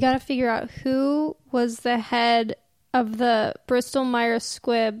 We got to figure out who was the head of the Bristol Myers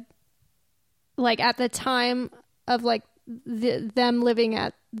Squibb, like at the time of like them living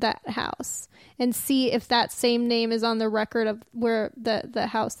at that house, and see if that same name is on the record of where the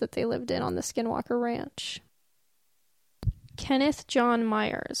house that they lived in on the Skinwalker Ranch. Kenneth John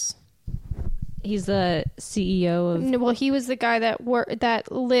Myers. He's the CEO of... Well, he was the guy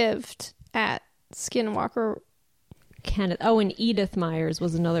that lived at Skinwalker. Kenneth. Oh, and Edith Myers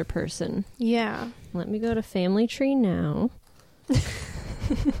was another person. Yeah. Let me go to Family Tree now.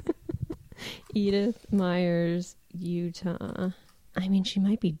 Edith Myers, Utah. I mean, she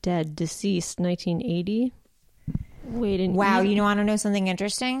might be dead. Deceased, 1980. Wait, wow, you want to know something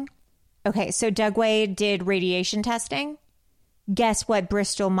interesting? Okay, so Dugway did radiation testing. Guess what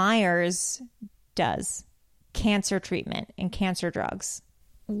Bristol Myers does? Cancer treatment and cancer drugs.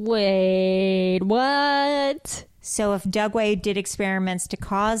 Wait, what? So if Dugway did experiments to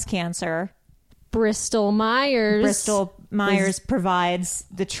cause cancer, Bristol Myers provides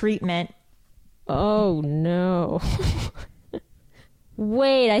the treatment. Oh, no.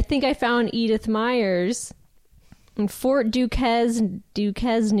 Wait, I think I found Edith Myers in Fort Duquesne,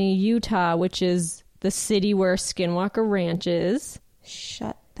 Utah, which is the city where Skinwalker Ranch is.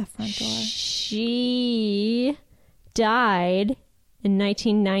 Shut the front door. Shh. She died in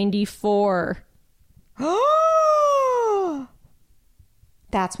 1994.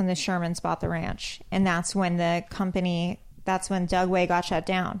 That's when the Shermans bought the ranch. And that's when Dugway got shut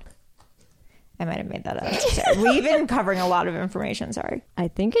down. I might have made that up. Sorry. We've been covering a lot of information. Sorry. I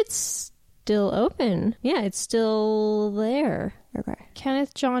think it's still open. Yeah, it's still there. Okay.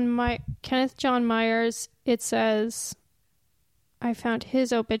 Kenneth John Myers, it says, I found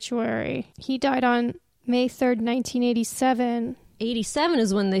his obituary. He died on May 3rd, 1987. 87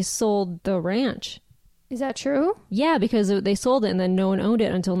 is when they sold the ranch. Is that true? Yeah, because they sold it and then no one owned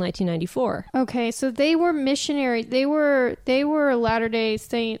it until 1994. Okay, so they were missionaries. They were Latter-day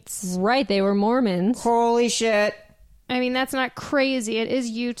Saints. Right, they were Mormons. Holy shit. I mean, that's not crazy. It is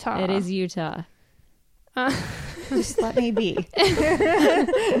Utah. It is Utah. Just let me be.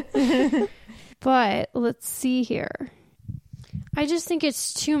 But let's see here. I just think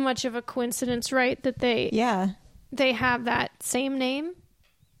it's too much of a coincidence, right? That they have that same name.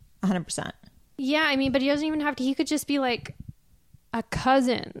 100%. Yeah, I mean, but he doesn't even have to. He could just be like a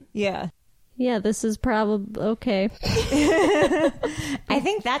cousin. Yeah. Yeah, this is probably okay. I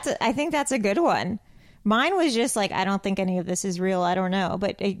think that's a good one. Mine was just like, I don't think any of this is real. I don't know.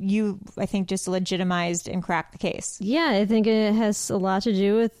 But I think, just legitimized and cracked the case. Yeah, I think it has a lot to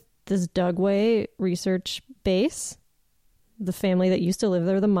do with this Dugway research base. The family that used to live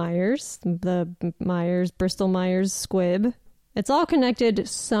there, the Myers, Bristol Myers squib. It's all connected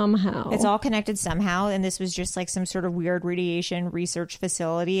somehow. And this was just like some sort of weird radiation research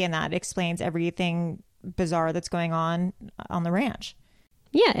facility, and that explains everything bizarre that's going on the ranch.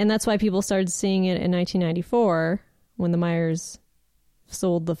 Yeah, and that's why people started seeing it in 1994 when the Myers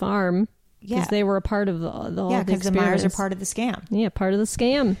sold the farm. Because they were a part of the because the Myers are part of the scam. Yeah, part of the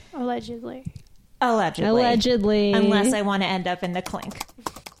scam. Allegedly. Unless I want to end up in the clink.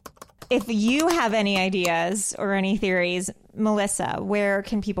 If you have any ideas or any theories, Melissa, where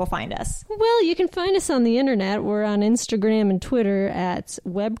can people find us? Well, you can find us on the internet. We're on Instagram and Twitter at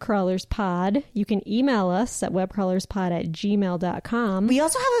webcrawlerspod. You can email us at webcrawlerspod@gmail.com. We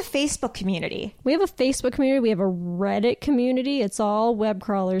also have a Facebook community. We have a Reddit community. It's all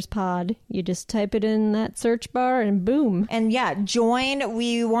Webcrawlerspod. You just type it in that search bar and boom. And yeah, join.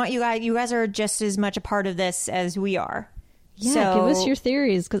 We want you guys. You guys are just as much a part of this as we are. Yeah, give us your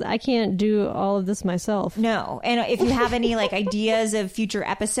theories, because I can't do all of this myself. No. And if you have any ideas of future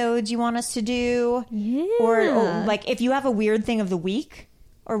episodes you want us to do, or if you have a weird thing of the week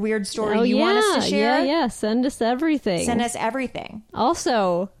or weird story you want us to share, send us everything.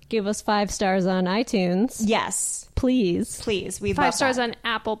 Also, give us 5 stars on iTunes. Yes, please. We 5 stars on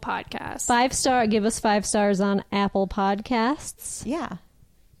Apple Podcasts. Give us 5 stars on Apple Podcasts. Yeah,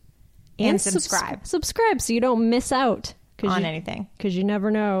 and subscribe. Subscribe so you don't miss out on anything, because you never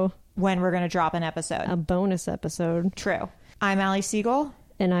know when we're going to drop an episode, a bonus episode. True. I'm Allie Siegel,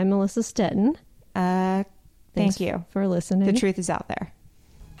 and I'm Melissa Stetton. Thank you for listening. The truth is out there,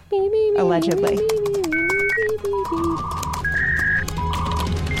 allegedly.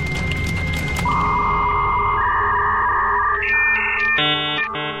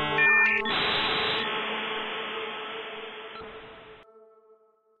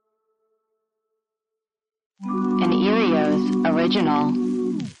 An Erios original.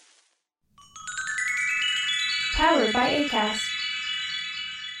 Powered by Acast.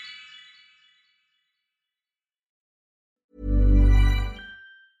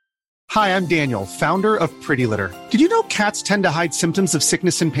 Hi, I'm Daniel, founder of Pretty Litter. Did you know cats tend to hide symptoms of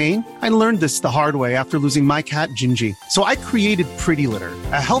sickness and pain? I learned this the hard way after losing my cat, Gingy. So I created Pretty Litter,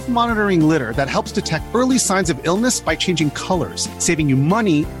 a health monitoring litter that helps detect early signs of illness by changing colors, saving you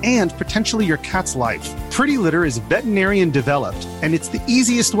money and potentially your cat's life. Pretty Litter is veterinarian developed, and it's the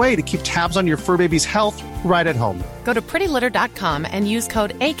easiest way to keep tabs on your fur baby's health right at home. Go to prettylitter.com and use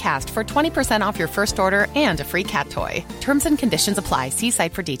code ACAST for 20% off your first order and a free cat toy. Terms and conditions apply. See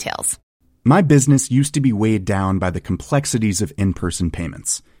site for details. My business used to be weighed down by the complexities of in-person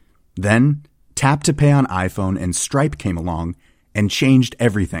payments. Then, Tap to Pay on iPhone and Stripe came along and changed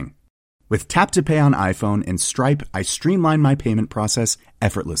everything. With Tap to Pay on iPhone and Stripe, I streamlined my payment process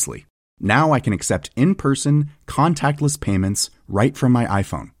effortlessly. Now I can accept in-person, contactless payments right from my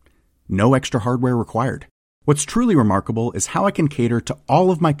iPhone. No extra hardware required. What's truly remarkable is how I can cater to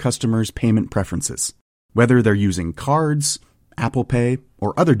all of my customers' payment preferences. Whether they're using cards, Apple Pay,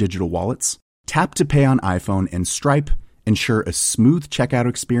 or other digital wallets, Tap to Pay on iPhone and Stripe ensure a smooth checkout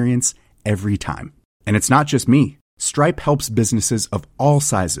experience every time. And it's not just me. Stripe helps businesses of all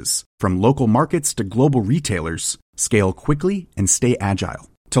sizes, from local markets to global retailers, scale quickly and stay agile.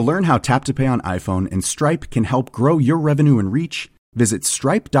 To learn how Tap to Pay on iPhone and Stripe can help grow your revenue and reach, Visit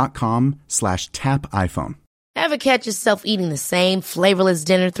stripe.com/tapiphone. Ever catch yourself eating the same flavorless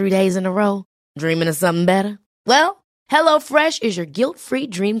dinner 3 days in a row? Dreaming of something better? Well, HelloFresh is your guilt-free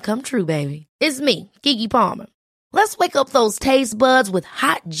dream come true, baby. It's me, Keke Palmer. Let's wake up those taste buds with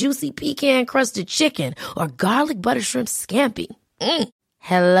hot, juicy pecan-crusted chicken or garlic butter shrimp scampi.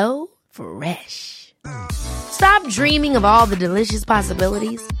 Hello Fresh. Stop dreaming of all the delicious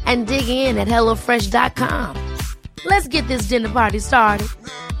possibilities and dig in at HelloFresh.com. Let's get this dinner party started.